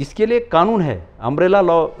 इसके लिए कानून है, अम्ब्रेला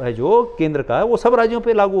लॉ है जो केंद्र का है, वो सब राज्यों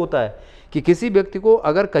पे लागू होता है कि किसी व्यक्ति को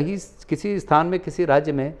अगर कहीं किसी स्थान में किसी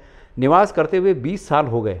राज्य में निवास करते हुए 20 साल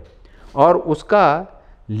हो गए और उसका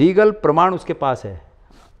लीगल प्रमाण उसके पास है,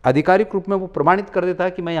 आधिकारिक रूप में वो प्रमाणित कर देता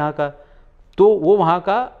है कि मैं यहाँ का, तो वो वहाँ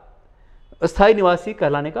का स्थायी निवासी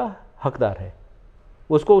कहलाने का हकदार है,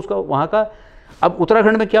 उसका वहाँ का। अब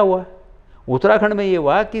उत्तराखंड में क्या हुआ? उत्तराखंड में ये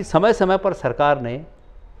हुआ कि समय समय पर सरकार ने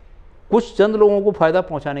कुछ चंद लोगों को फायदा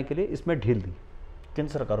पहुंचाने के लिए इसमें ढील दी। किन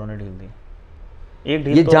सरकारों ने ढील दी? एक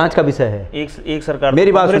ढील ये तो जांच का विषय है। एक सरकार,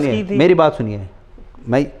 मेरी बात सुनिए,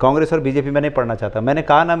 मैं कांग्रेस और बीजेपी में नहीं पढ़ना चाहता। मैंने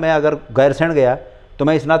कहा ना, मैं अगर गैरसैंण गया तो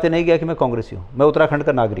मैं इस नाते नहीं गया कि मैं कांग्रेसी हूँ, मैं उत्तराखंड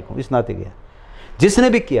का नागरिक हूँ, इस नाते गया। जिसने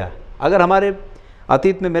भी किया, अगर हमारे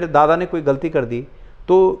अतीत में मेरे दादा ने कोई गलती कर दी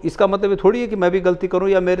तो इसका मतलब ये थोड़ी है कि मैं भी गलती करूं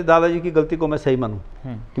या मेरे दादाजी की गलती को मैं सही मानूं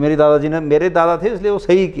कि मेरे दादाजी ने, मेरे दादा थे इसलिए वो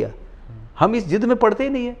सही किया। हम इस जिद में पड़ते ही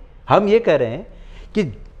नहीं है। हम ये कह रहे हैं कि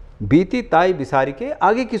बीती ताई बिसारी के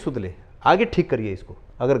आगे की सुध ले, आगे ठीक करिए इसको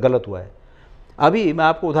अगर गलत हुआ है। अभी मैं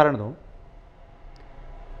आपको उदाहरण दूं,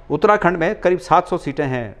 उत्तराखंड में करीब 700 सीटें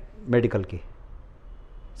हैं मेडिकल की,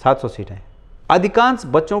 700 सीटें। अधिकांश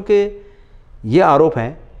बच्चों के ये आरोप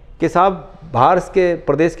हैं कि साहब बाहर के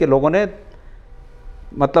प्रदेश के लोगों ने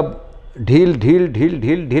मतलब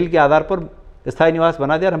ढील के आधार पर स्थायी निवास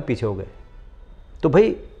बना दिया और हम पीछे हो गए। तो भाई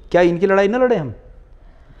क्या इनकी लड़ाई न लड़े हम?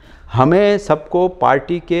 हमें सबको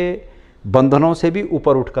पार्टी के बंधनों से भी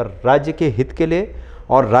ऊपर उठकर राज्य के हित के लिए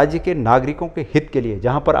और राज्य के नागरिकों के हित के लिए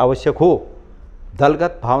जहाँ पर आवश्यक हो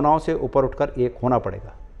दलगत भावनाओं से ऊपर उठकर एक होना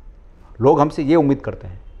पड़ेगा। लोग हमसे ये उम्मीद करते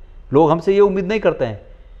हैं, लोग हमसे ये उम्मीद नहीं करते हैं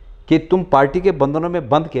कि तुम पार्टी के बंधनों में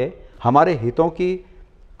बंध के हमारे हितों की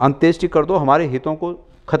अंत्येष्टि कर दो, हमारे हितों को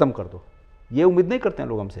ख़त्म कर दो। ये उम्मीद नहीं करते हैं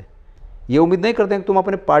लोग हमसे। ये उम्मीद नहीं करते हैं कि तुम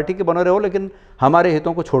अपने पार्टी के बने रहो लेकिन हमारे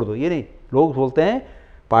हितों को छोड़ दो। ये नहीं, लोग बोलते हैं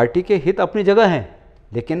पार्टी के हित अपनी जगह हैं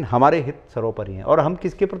लेकिन हमारे हित सर्वोपरि हैं। और हम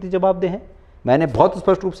किसके प्रति जवाबदेह हैं? मैंने बहुत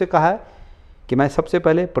स्पष्ट रूप से कहा है कि मैं सबसे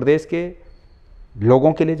पहले प्रदेश के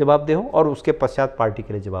लोगों के लिए जवाबदेह हूँ और उसके पश्चात पार्टी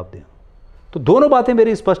के लिए जवाबदेह हूँ। तो दोनों बातें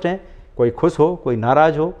मेरी स्पष्ट हैं। कोई खुश हो, कोई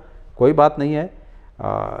नाराज़ हो, कोई बात नहीं है।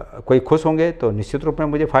 कोई खुश होंगे तो निश्चित रूप में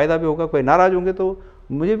मुझे फ़ायदा भी होगा, कोई नाराज़ होंगे तो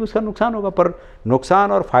मुझे भी उसका नुकसान होगा। पर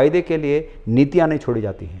नुकसान और फ़ायदे के लिए नीतियाँ नहीं छोड़ी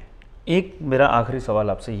जाती हैं। एक मेरा आखिरी सवाल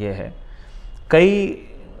आपसे ये है, कई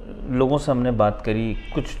लोगों से हमने बात करी,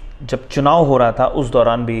 कुछ जब चुनाव हो रहा था उस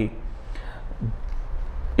दौरान भी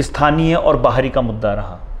स्थानीय और बाहरी का मुद्दा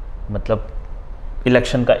रहा, मतलब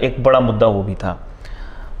इलेक्शन का एक बड़ा मुद्दा वो भी था।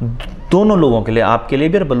 दोनों लोगों के लिए, आपके लिए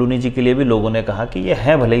भी और बलूनी जी के लिए भी, लोगों ने कहा कि ये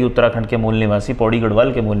हैं भले ही उत्तराखंड के मूल निवासी, पौड़ी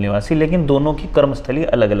गढ़वाल के मूल निवासी, लेकिन दोनों की कर्मस्थली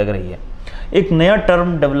अलग अलग रही है। एक नया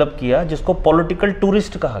टर्म डेवलप किया जिसको पॉलिटिकल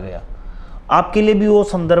टूरिस्ट कहा गया। आपके लिए भी वो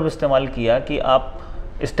संदर्भ इस्तेमाल किया कि आप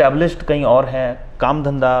इस्टेब्लिश्ड कहीं और हैं, काम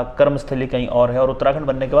धंधा कर्मस्थली कहीं और है, और उत्तराखंड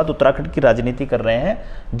बनने के बाद उत्तराखंड की राजनीति कर रहे हैं।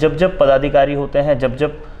 जब जब पदाधिकारी होते हैं, जब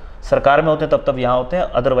जब सरकार में होते हैं, तब तब यहाँ होते हैं,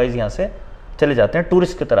 अदरवाइज यहाँ से चले जाते हैं,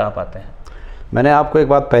 टूरिस्ट की तरह आप आते हैं। मैंने आपको एक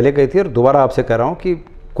बात पहले कही थी और दोबारा आपसे कह रहा हूँ कि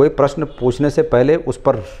कोई प्रश्न पूछने से पहले उस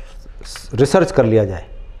पर रिसर्च कर लिया जाए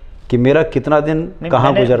कि मेरा कितना दिन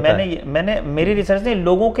कहाँ गुजरता है। मैंने मेरी रिसर्च नहीं,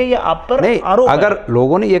 लोगों के ये आप पर नहीं, आरोप अगर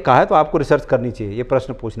लोगों ने ये कहा है तो आपको रिसर्च करनी चाहिए ये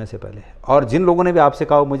प्रश्न पूछने से पहले। और जिन लोगों ने भी आपसे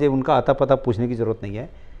कहा, मुझे उनका आता पता पूछने की ज़रूरत नहीं है।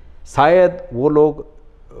 शायद वो लोग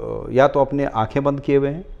या तो अपने आंखें बंद किए हुए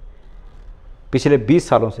हैं, पिछले 20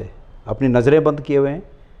 सालों से अपनी नज़रें बंद किए हुए हैं,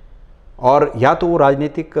 और या तो वो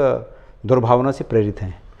राजनीतिक दुर्भावना से प्रेरित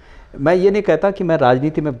हैं। मैं ये नहीं कहता कि मैं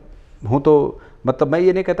राजनीति में हूँ तो मतलब मैं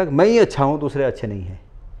ये नहीं कहता कि मैं ही अच्छा हूँ दूसरे अच्छे नहीं हैं,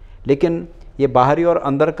 लेकिन ये बाहरी और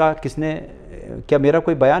अंदर का किसने, क्या मेरा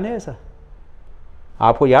कोई बयान है ऐसा?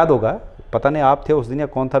 आपको याद होगा, पता नहीं आप थे उस दिन या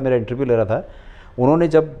कौन था, मेरा इंटरव्यू ले रहा था, उन्होंने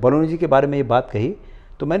जब बलूनी जी के बारे में ये बात कही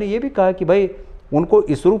तो मैंने ये भी कहा कि भाई उनको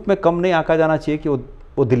इस रूप में कम नहीं आंका जाना चाहिए कि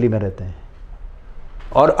वो दिल्ली में रहते हैं।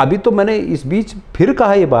 और अभी तो मैंने इस बीच फिर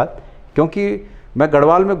कहा ये बात, क्योंकि मैं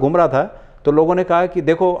गढ़वाल में घूम रहा था तो लोगों ने कहा कि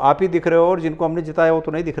देखो आप ही दिख रहे हो और जिनको हमने जिताया वो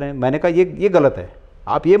तो नहीं दिख रहे हैं। मैंने कहा ये गलत है,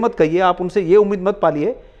 आप ये मत कहिए, आप उनसे ये उम्मीद मत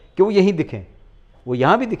पालिए कि वो यहीं दिखें, वो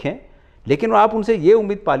यहाँ भी दिखें, लेकिन आप उनसे ये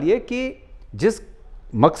उम्मीद पालिए कि जिस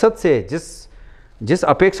मकसद से, जिस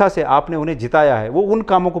अपेक्षा से आपने उन्हें जिताया है वो उन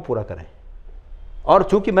कामों को पूरा करें। और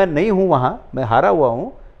चूँकि मैं नहीं हूँ वहाँ, मैं हारा हुआ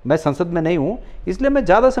हूँ, मैं संसद में नहीं हूँ, इसलिए मैं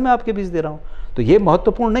ज़्यादा समय आपके बीच दे रहा हूँ। तो ये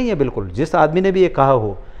महत्वपूर्ण नहीं है बिल्कुल। जिस आदमी ने भी ये कहा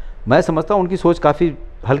हो, मैं समझता हूँ उनकी सोच काफ़ी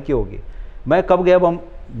हल्की होगी। मैं कब गया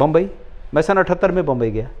बम्बई? मैं सन 78 में बम्बई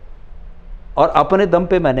गया और अपने दम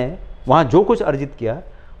पे मैंने वहाँ जो कुछ अर्जित किया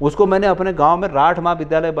उसको मैंने अपने गांव में राठ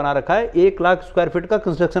महाविद्यालय बना रखा है। 1 लाख स्क्वायर फीट का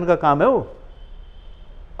कंस्ट्रक्शन का काम है वो,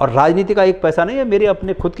 और राजनीति का एक पैसा नहीं है, मेरी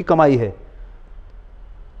अपने खुद की कमाई है।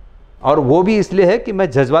 और वो भी इसलिए है कि मैं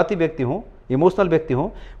जज्बाती व्यक्ति हूँ, इमोशनल व्यक्ति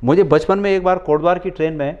हूँ। मुझे बचपन में एक बार कोटद्वार की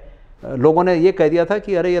ट्रेन में लोगों ने ये कह दिया था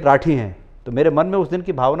कि अरे ये राठी हैं, तो मेरे मन में उस दिन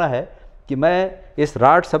की भावना है कि मैं इस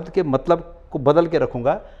राठ शब्द के मतलब को बदल के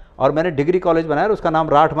रखूँगा, और मैंने डिग्री कॉलेज बनाया और उसका नाम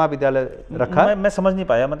राठ महाविद्यालय रखा। मैं समझ नहीं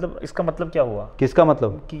पाया, मतलब इसका मतलब क्या हुआ? किसका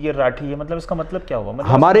मतलब? कि ये राठी है, मतलब इसका मतलब क्या हुआ? मतलब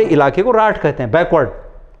हमारे इलाके को राठ कहते हैं, बैकवर्ड।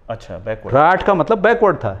 अच्छा, बैकवर्ड। राठ का मतलब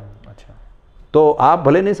बैकवर्ड था। अच्छा, तो आप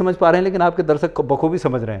भले नहीं समझ पा रहे हैं लेकिन आपके दर्शक बखूबी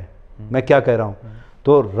समझ रहे हैं मैं क्या कह रहा हूँ।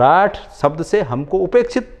 तो राठ शब्द से हमको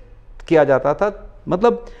उपेक्षित किया जाता था,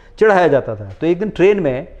 मतलब चिढ़ाया जाता था। तो एक दिन ट्रेन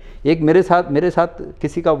में एक मेरे साथ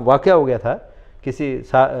किसी का वाकया हो गया था। किसी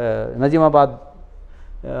नजीमाबाद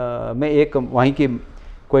में एक वहीं की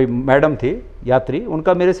कोई मैडम थी यात्री,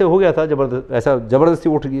 उनका मेरे से हो गया था ज़बरदस्ती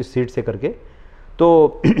उठ गई सीट से करके।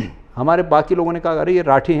 तो हमारे बाकी लोगों ने कहा अरे ये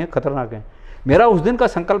राठी हैं, खतरनाक हैं। मेरा उस दिन का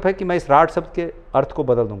संकल्प है कि मैं इस राठ शब्द के अर्थ को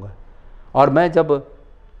बदल दूंगा। और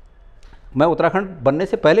मैं उत्तराखंड बनने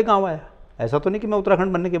से पहले गाँव आया, ऐसा तो नहीं कि मैं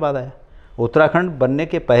उत्तराखंड बनने के बाद आया। उत्तराखंड बनने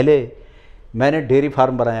के पहले मैंने डेयरी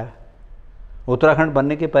फार्म बनाया। उत्तराखंड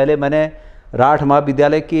बनने के पहले मैंने राठ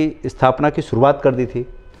महाविद्यालय की स्थापना की शुरुआत कर दी थी।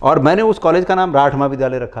 और मैंने उस कॉलेज का नाम राठ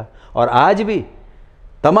महाविद्यालय रखा। और आज भी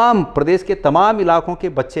तमाम प्रदेश के तमाम इलाकों के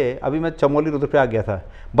बच्चे, अभी मैं चमोली रुद्रप्रयाग गया था,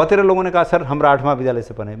 बतेरे लोगों ने कहा सर हम राठ महाविद्यालय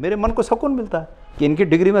से पढ़े। मेरे मन को सुकून मिलता है कि इनकी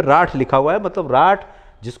डिग्री में राठ लिखा हुआ है। मतलब राठ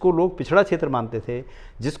जिसको लोग पिछड़ा क्षेत्र मानते थे,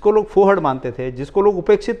 जिसको लोग फोहड़ मानते थे, जिसको लोग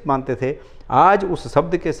उपेक्षित मानते थे, आज उस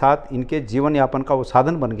शब्द के साथ इनके जीवन यापन का वो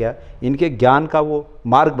साधन बन गया, इनके ज्ञान का वो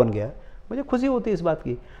मार्ग बन गया। मुझे खुशी होती है इस बात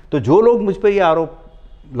की। तो जो लोग मुझ पर ये आरोप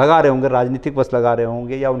लगा रहे होंगे, राजनीतिक बस लगा रहे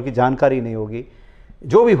होंगे या उनकी जानकारी नहीं होगी,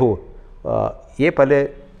 जो भी हो, ये पहले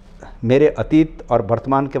मेरे अतीत और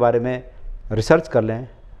वर्तमान के बारे में रिसर्च कर लें,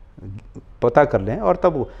 पता कर लें। और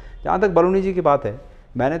तब जहाँ तक बलूनी जी की बात है,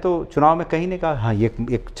 मैंने तो चुनाव में कहीं नहीं कहा हाँ ये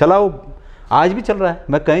एक चलाओ, आज भी चल रहा है।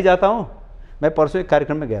 मैं कहीं जाता हूँ, मैं परसों एक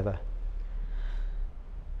कार्यक्रम में गया था,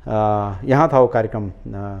 यहाँ था वो कार्यक्रम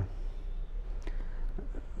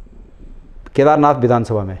केदारनाथ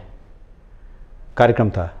विधानसभा में कार्यक्रम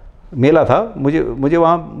था, मेला था, मुझे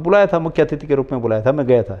वहाँ बुलाया था, मुख्य अतिथि के रूप में बुलाया था, मैं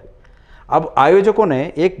गया था। अब आयोजकों ने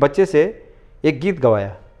एक बच्चे से एक गीत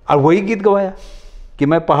गवाया, और वही गीत गवाया कि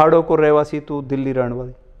मैं पहाड़ों को रहवासी तू दिल्ली रहने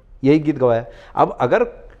वाली, यही गीत गवाया। अब अगर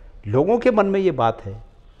लोगों के मन में ये बात है,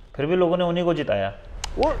 फिर भी लोगों ने उन्हीं को जिताया।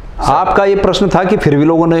 वो आपका ये प्रश्न था कि फिर भी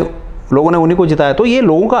लोगों ने उन्हीं को जिताया, तो ये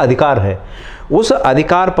लोगों का अधिकार है। उस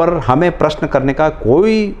अधिकार पर हमें प्रश्न करने का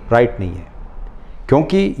कोई राइट नहीं है,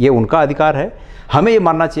 क्योंकि ये उनका अधिकार है। हमें ये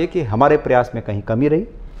मानना चाहिए कि हमारे प्रयास में कहीं कमी रही,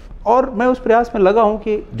 और मैं उस प्रयास में लगा हूँ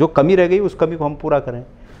कि जो कमी रह गई उस कमी को हम पूरा करें।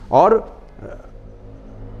 और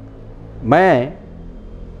मैं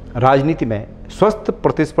राजनीति में स्वस्थ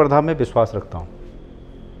प्रतिस्पर्धा में विश्वास रखता हूँ।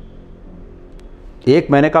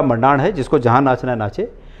 एक महीने का मंडाण है, जिसको जहाँ नाचना है नाचे,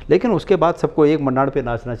 लेकिन उसके बाद सबको एक मंडाण पे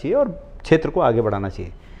नाचना चाहिए और क्षेत्र को आगे बढ़ाना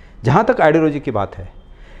चाहिए। जहाँ तक आइडियोलॉजी की बात है,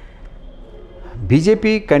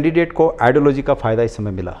 बीजेपी कैंडिडेट को आइडियोलॉजी का फ़ायदा इस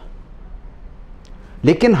समय मिला,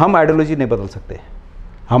 लेकिन हम आइडियोलॉजी नहीं बदल सकते।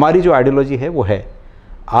 हमारी जो आइडियोलॉजी है वो है,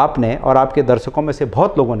 आपने और आपके दर्शकों में से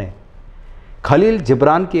बहुत लोगों ने खलील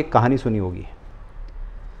जिब्रान की एक कहानी सुनी होगी।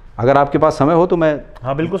 अगर आपके पास समय हो तो मैं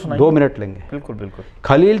हाँ बिल्कुल सुनाइए। 2 मिनट लेंगे। बिल्कुल बिल्कुल।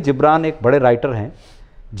 खलील जिब्रान एक बड़े राइटर हैं,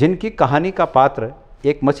 जिनकी कहानी का पात्र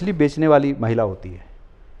एक मछली बेचने वाली महिला होती है।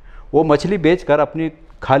 वो मछली बेचकर अपनी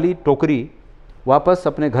खाली टोकरी वापस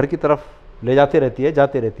अपने घर की तरफ ले जाते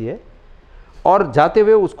रहती है, और जाते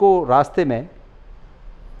हुए उसको रास्ते में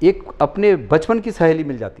एक अपने बचपन की सहेली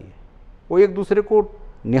मिल जाती है। वो एक दूसरे को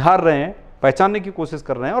निहार रहे हैं, पहचानने की कोशिश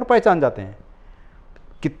कर रहे हैं, और पहचान जाते हैं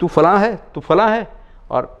कि तू फलां है,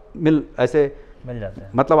 और ऐसे मिल जाते हैं।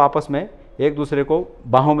 मतलब आपस में एक दूसरे को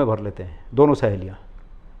बाहों में भर लेते हैं दोनों सहेलियाँ।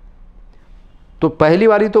 तो पहली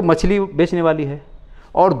वाली तो मछली बेचने वाली है,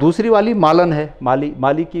 और दूसरी वाली मालन है,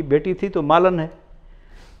 माली की बेटी थी तो मालन है।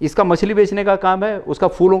 इसका मछली बेचने का काम है, उसका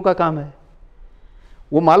फूलों का काम है।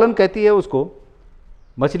 वो मालन कहती है उसको,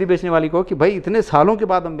 मछली बेचने वाली को, कि भाई इतने सालों के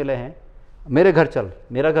बाद हम मिले हैं, मेरे घर चल,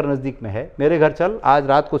 मेरा घर नज़दीक में है, मेरे घर चल, आज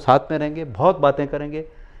रात को साथ में रहेंगे, बहुत बातें करेंगे,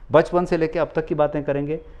 बचपन से लेकर अब तक की बातें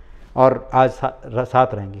करेंगे, और आज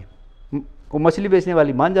साथ रहेंगे। वो मछली बेचने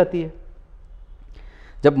वाली मान जाती है।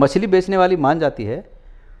 जब मछली बेचने वाली मान जाती है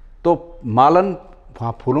तो मालन,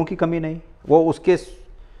 वहाँ फूलों की कमी नहीं, वो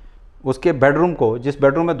उसके बेडरूम को, जिस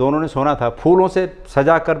बेडरूम में दोनों ने सोना था, फूलों से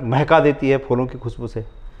सजा कर महका देती है, फूलों की खुशबू से।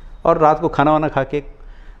 और रात को खाना वाना खा के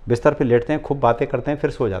बिस्तर पे लेटते हैं, खूब बातें करते हैं,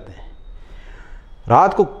 फिर सो जाते हैं।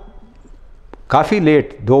 रात को काफ़ी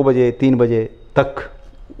लेट 2 बजे 3 बजे तक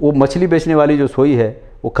वो मछली बेचने वाली जो सोई है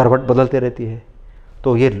वो करवट बदलते रहती है।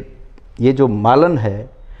 तो ये जो मालन है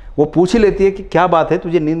वो पूछ ही लेती है कि क्या बात है,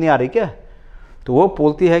 तुझे नींद नहीं आ रही क्या? तो वो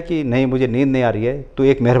बोलती है कि नहीं, मुझे नींद नहीं आ रही है, तो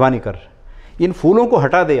एक मेहरबानी कर, इन फूलों को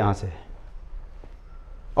हटा दे यहाँ से,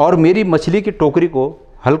 और मेरी मछली की टोकरी को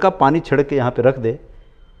हल्का पानी छिड़क के यहाँ पे रख दे।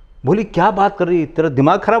 बोली क्या बात कर रही, तेरा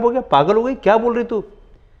दिमाग खराब हो गया, पागल हो गई, क्या बोल रही तू?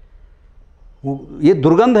 ये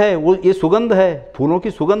दुर्गंध है, वो ये सुगंध है, फूलों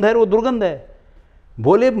की सुगंध है, वो दुर्गंध है।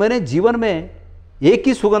 बोले मैंने जीवन में एक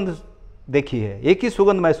ही सुगंध देखी है, एक ही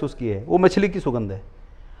सुगंध महसूस की है, वो मछली की सुगंध है,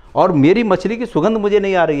 और मेरी मछली की सुगंध मुझे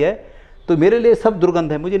नहीं आ रही है, तो मेरे लिए सब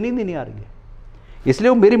दुर्गंध है, मुझे नींद ही नहीं आ रही है। इसलिए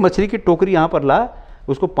वो मेरी मछली की टोकरी यहाँ पर ला,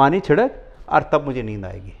 उसको पानी छिड़क, और तब मुझे नींद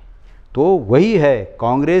आएगी। तो वही है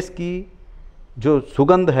कांग्रेस की जो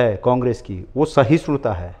सुगंध है, कांग्रेस की वो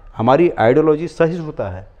सहिष्णुता है। हमारी आइडियोलॉजी सहिष्णुता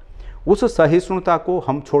है, उस सहिष्णुता को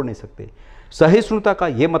हम छोड़ नहीं सकते। सहिष्णुता का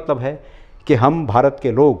ये मतलब है कि हम भारत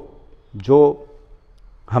के लोग, जो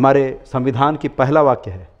हमारे संविधान की पहला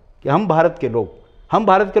वाक्य है कि हम भारत के लोग, हम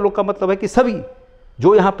भारत के लोग का मतलब है कि सभी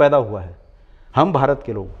जो यहाँ पैदा हुआ है, हम भारत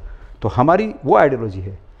के लोग। तो हमारी वो आइडियोलॉजी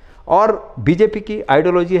है। और बीजेपी की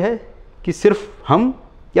आइडियोलॉजी है कि सिर्फ हम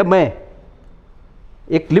या मैं,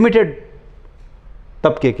 एक लिमिटेड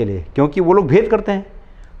तबके के लिए, क्योंकि वो लोग भेद करते हैं,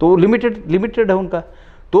 तो लिमिटेड है उनका।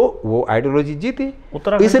 तो वो आइडियोलॉजी जीती।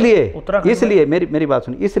 इसलिए मेरी बात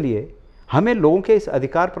सुनिए, इसलिए हमें लोगों के इस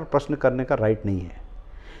अधिकार पर प्रश्न करने का राइट नहीं है।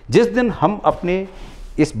 जिस दिन हम अपने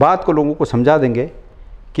इस बात को लोगों को समझा देंगे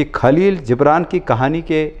कि खलील जिब्रान की कहानी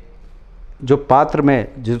के जो पात्र में,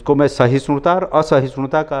 जिसको मैं सहिष्णुता और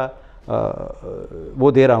असहिष्णुता का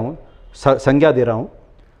वो दे रहा हूँ, संज्ञा दे रहा हूँ,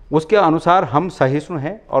 उसके अनुसार हम सहिष्णु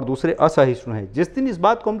हैं और दूसरे असहिष्णु हैं, जिस दिन इस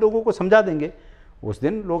बात को हम लोगों को समझा देंगे उस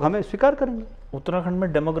दिन लोग हमें स्वीकार करेंगे। उत्तराखंड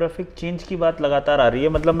में डेमोग्राफिक चेंज की बात लगातार आ रही है,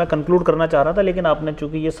 मतलब मैं कंक्लूड करना चाह रहा था लेकिन आपने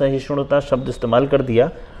चूंकि ये सहिष्णुता शब्द इस्तेमाल कर दिया।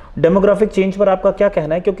 डेमोग्राफिक चेंज पर आपका क्या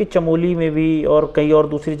कहना है, क्योंकि चमोली में भी और कई और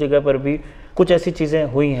दूसरी जगह पर भी कुछ ऐसी चीज़ें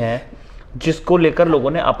हुई हैं जिसको लेकर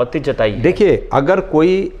लोगों ने आपत्ति जताई। देखिए, अगर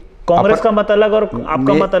कोई कांग्रेस का मत अलग और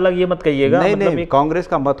आपका मत अलग, ये मत कहिएगा। नहीं, कांग्रेस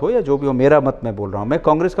का मत हो या जो भी हो, मेरा मत मैं बोल रहा हूँ। मैं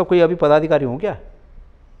कांग्रेस का कोई अभी पदाधिकारी हूँ क्या?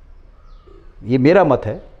 ये मेरा मत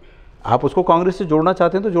है। आप उसको कांग्रेस से जोड़ना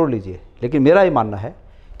चाहते हैं तो जोड़ लीजिए, लेकिन मेरा ये मानना है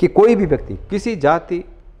कि कोई भी व्यक्ति, किसी जाति,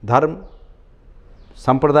 धर्म,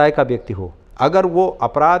 संप्रदाय का व्यक्ति हो, अगर वो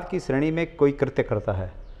अपराध की श्रेणी में कोई कृत्य करता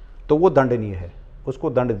है तो वो दंडनीय है, उसको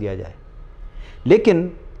दंड दिया जाए।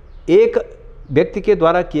 लेकिन एक व्यक्ति के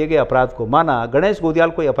द्वारा किए गए अपराध को, माना गणेश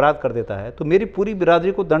गोदियाल कोई अपराध कर देता है तो मेरी पूरी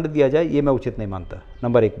बिरादरी को दंड दिया जाए, ये मैं उचित नहीं मानता।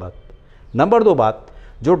 नंबर एक बात। नंबर दो बात,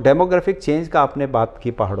 जो डेमोग्राफिक चेंज का आपने बात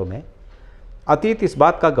की पहाड़ों में, अतीत इस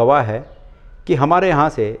बात का गवाह है कि हमारे यहाँ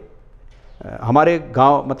से हमारे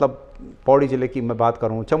गांव, मतलब पौड़ी ज़िले की मैं बात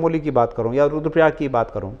करूँ, चमोली की बात करूँ या रुद्रप्रयाग की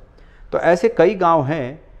बात करूँ, तो ऐसे कई गांव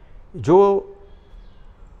हैं जो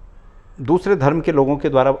दूसरे धर्म के लोगों के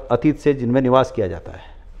द्वारा अतीत से जिनमें निवास किया जाता है।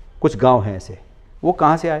 कुछ गांव हैं ऐसे। वो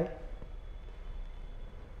कहाँ से आए?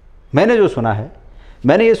 मैंने जो सुना है,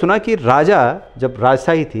 मैंने ये सुना कि राजा जब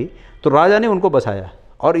राजशाही थी तो राजा ने उनको बसाया,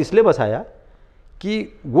 और इसलिए बसाया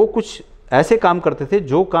कि वो कुछ ऐसे काम करते थे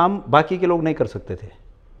जो काम बाकी के लोग नहीं कर सकते थे।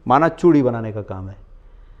 माना चूड़ी बनाने का काम है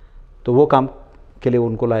तो वो काम के लिए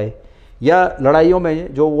उनको लाए, या लड़ाइयों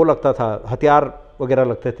में जो वो लगता था, हथियार वगैरह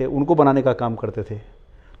लगते थे, उनको बनाने का काम करते थे।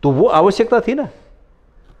 तो वो आवश्यकता थी ना,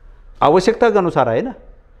 आवश्यकता के अनुसार आए ना।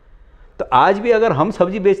 तो आज भी अगर हम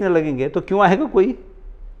सब्जी बेचने लगेंगे तो क्यों आएगा कोई?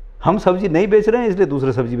 हम सब्जी नहीं बेच रहे हैं इसलिए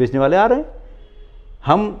दूसरे सब्जी बेचने वाले आ रहे हैं।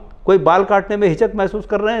 हम कोई बाल काटने में हिचक महसूस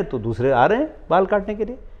कर रहे हैं तो दूसरे आ रहे हैं बाल काटने के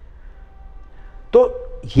लिए। तो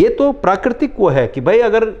ये तो प्राकृतिक वो है कि भाई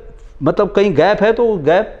अगर मतलब कहीं गैप है तो वो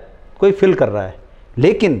गैप कोई फिल कर रहा है।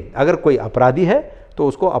 लेकिन अगर कोई अपराधी है तो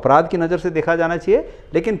उसको अपराध की नज़र से देखा जाना चाहिए।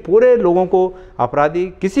 लेकिन पूरे लोगों को अपराधी,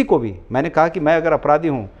 किसी को भी, मैंने कहा कि मैं अगर अपराधी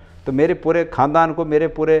हूँ तो मेरे पूरे ख़ानदान को, मेरे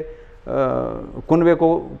पूरे कुनबे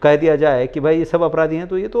को कह दिया जाए कि भाई ये सब अपराधी हैं,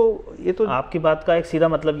 तो ये तो आपकी बात का एक सीधा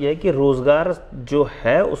मतलब ये है कि रोजगार जो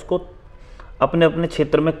है उसको अपने अपने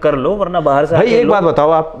क्षेत्र में कर लो, वरना बाहर से। भाई एक बात बताओ,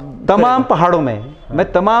 आप तमाम पहाड़ों में,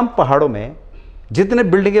 मैं तमाम पहाड़ों में जितने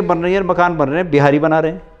बिल्डिंगें बन रही हैं, मकान बन रहे हैं, बिहारी बना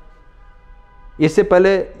रहे हैं। इससे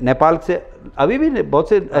पहले नेपाल से, अभी भी बहुत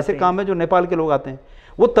से ऐसे काम है जो नेपाल के लोग आते हैं।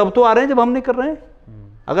 वो तब तो आ रहे हैं जब हम नहीं कर रहे हैं।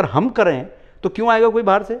 अगर हम करें तो क्यों आएगा कोई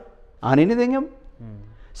बाहर से? आने नहीं देंगे हम।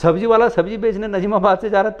 सब्जी वाला सब्जी बेचने नजीमाबाद से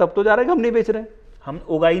जा रहा है तब तो जा रहा है कि हम नहीं बेच रहे हैं, हम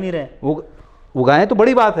उगा ही नहीं रहे। उगाएं तो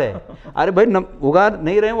बड़ी बात है। अरे भाई उगा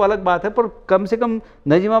नहीं रहे वो अलग बात है, पर कम से कम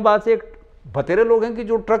नजीमाबाद से एक बतेरे लोग हैं कि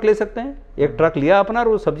जो ट्रक ले सकते हैं। एक ट्रक लिया अपना,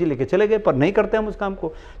 रोज सब्जी लेके चले गए, पर नहीं करते हम उस काम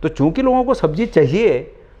को। तो चूंकि लोगों को सब्जी चाहिए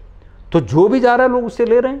तो जो भी जा रहा है लोग उससे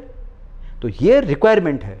ले रहे हैं। तो ये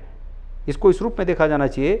रिक्वायरमेंट है, इसको इस रूप में देखा जाना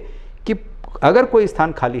चाहिए कि अगर कोई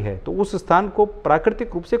स्थान खाली है तो उस स्थान को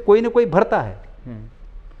प्राकृतिक रूप से कोई ना कोई भरता है।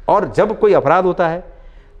 और जब कोई अपराध होता है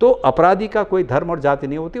तो अपराधी का कोई धर्म और जाति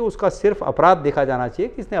नहीं होती, उसका सिर्फ अपराध देखा जाना चाहिए,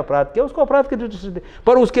 किसने अपराध किया उसको अपराध की दृष्टि से,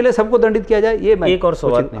 पर उसके लिए सबको दंडित किया जाए, ये मैं एक और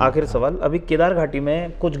सवाल, आखिर सवाल। अभी केदार घाटी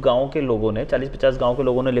में कुछ गांव के लोगों ने, 40-50 गांव के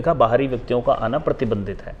लोगों ने लिखा बाहरी व्यक्तियों का आना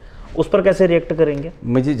प्रतिबंधित है। उस पर कैसे रिएक्ट करेंगे?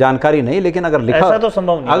 मुझे जानकारी नहीं, लेकिन अगर लिखा, ऐसा तो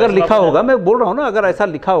संभव नहीं, अगर लिखा होगा, मैं बोल रहा हूँ ना, अगर ऐसा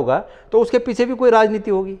लिखा होगा तो उसके पीछे भी कोई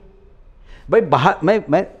राजनीति होगी। भाई बाहर,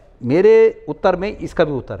 मैं मेरे उत्तर में इसका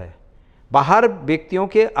भी उत्तर है। बाहर व्यक्तियों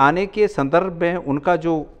के आने के संदर्भ में उनका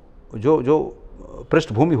जो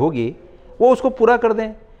पृष्ठभूमि होगी वो उसको पूरा कर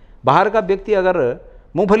दें। बाहर का व्यक्ति अगर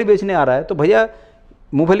मूंगफली बेचने आ रहा है तो भैया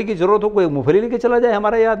मूंगफली की जरूरत हो, कोई मूंगफली लेके चला जाए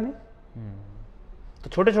हमारा ये आदमी। तो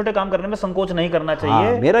छोटे छोटे काम करने में संकोच नहीं करना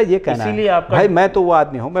चाहिए। मेरा ये कहना है। आपका भाई मैं तो वो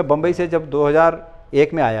आदमी हूँ, मैं बम्बई से जब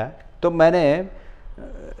 2001 में आया तो मैंने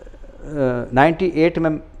 98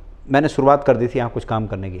 में मैंने शुरुआत कर दी थी यहाँ कुछ काम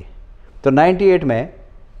करने की। तो 98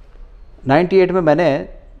 में मैंने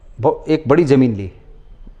एक बड़ी ज़मीन ली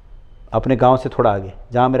अपने गांव से थोड़ा आगे,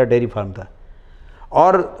 जहाँ मेरा डेयरी फार्म था,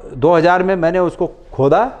 और 2000 में मैंने उसको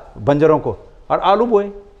खोदा बंजरों को और आलू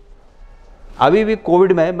बोए। अभी भी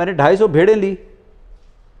कोविड में मैंने 250 भेड़ें ली,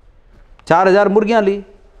 4000 मुर्गियाँ ली,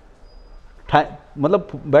 मतलब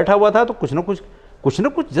बैठा हुआ था तो कुछ ना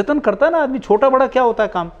कुछ जतन करता है ना आदमी, छोटा बड़ा क्या होता है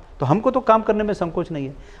काम। तो हमको तो काम करने में संकोच नहीं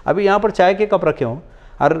है। अभी यहाँ पर चाय के कप रखे हों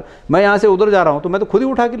और मैं यहाँ से उधर जा रहा हूँ तो मैं तो खुद ही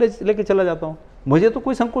उठा के लेके चला जाता हूँ, मुझे तो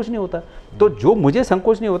कोई संकोच नहीं होता। तो जो मुझे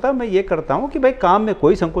संकोच नहीं होता मैं ये करता हूँ कि भाई काम में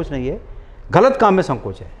कोई संकोच नहीं है, गलत काम में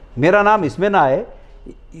संकोच है। मेरा नाम इसमें ना आए,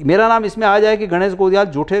 मेरा नाम इसमें आ जाए कि गणेश गोदियाल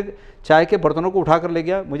जूठे चाय के बर्तनों को उठा कर ले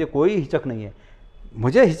गया, मुझे कोई हिचक नहीं है।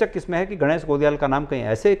 मुझे हिचक इसमें है कि गणेश गोदियाल का नाम कहीं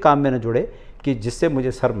ऐसे काम में न जुड़े कि जिससे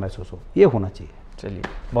मुझे शर्म महसूस हो, ये होना चाहिए। चलिए,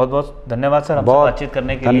 बहुत बहुत धन्यवाद सर हमसे बातचीत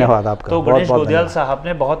करने के लिए। धन्यवाद आपका। तो गणेश गोदियाल साहब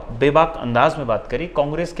ने बहुत बेबाक अंदाज में बात करी,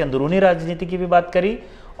 कांग्रेस की अंदरूनी राजनीति की भी बात करी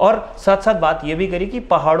और साथ साथ बात यह भी करी कि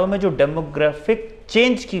पहाड़ों में जो डेमोग्राफिक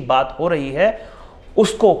चेंज की बात हो रही है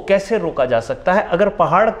उसको कैसे रोका जा सकता है। अगर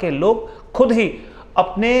पहाड़ के लोग खुद ही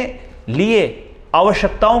अपने लिए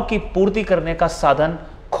आवश्यकताओं की पूर्ति करने का साधन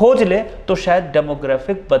खोज ले तो शायद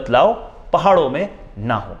डेमोग्राफिक बदलाव पहाड़ों में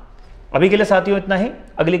ना हो। अभी के लिए साथियों इतना ही,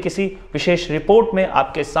 अगली किसी विशेष रिपोर्ट में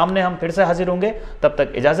आपके सामने हम फिर से हाजिर होंगे। तब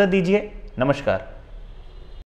तक इजाजत दीजिए, नमस्कार।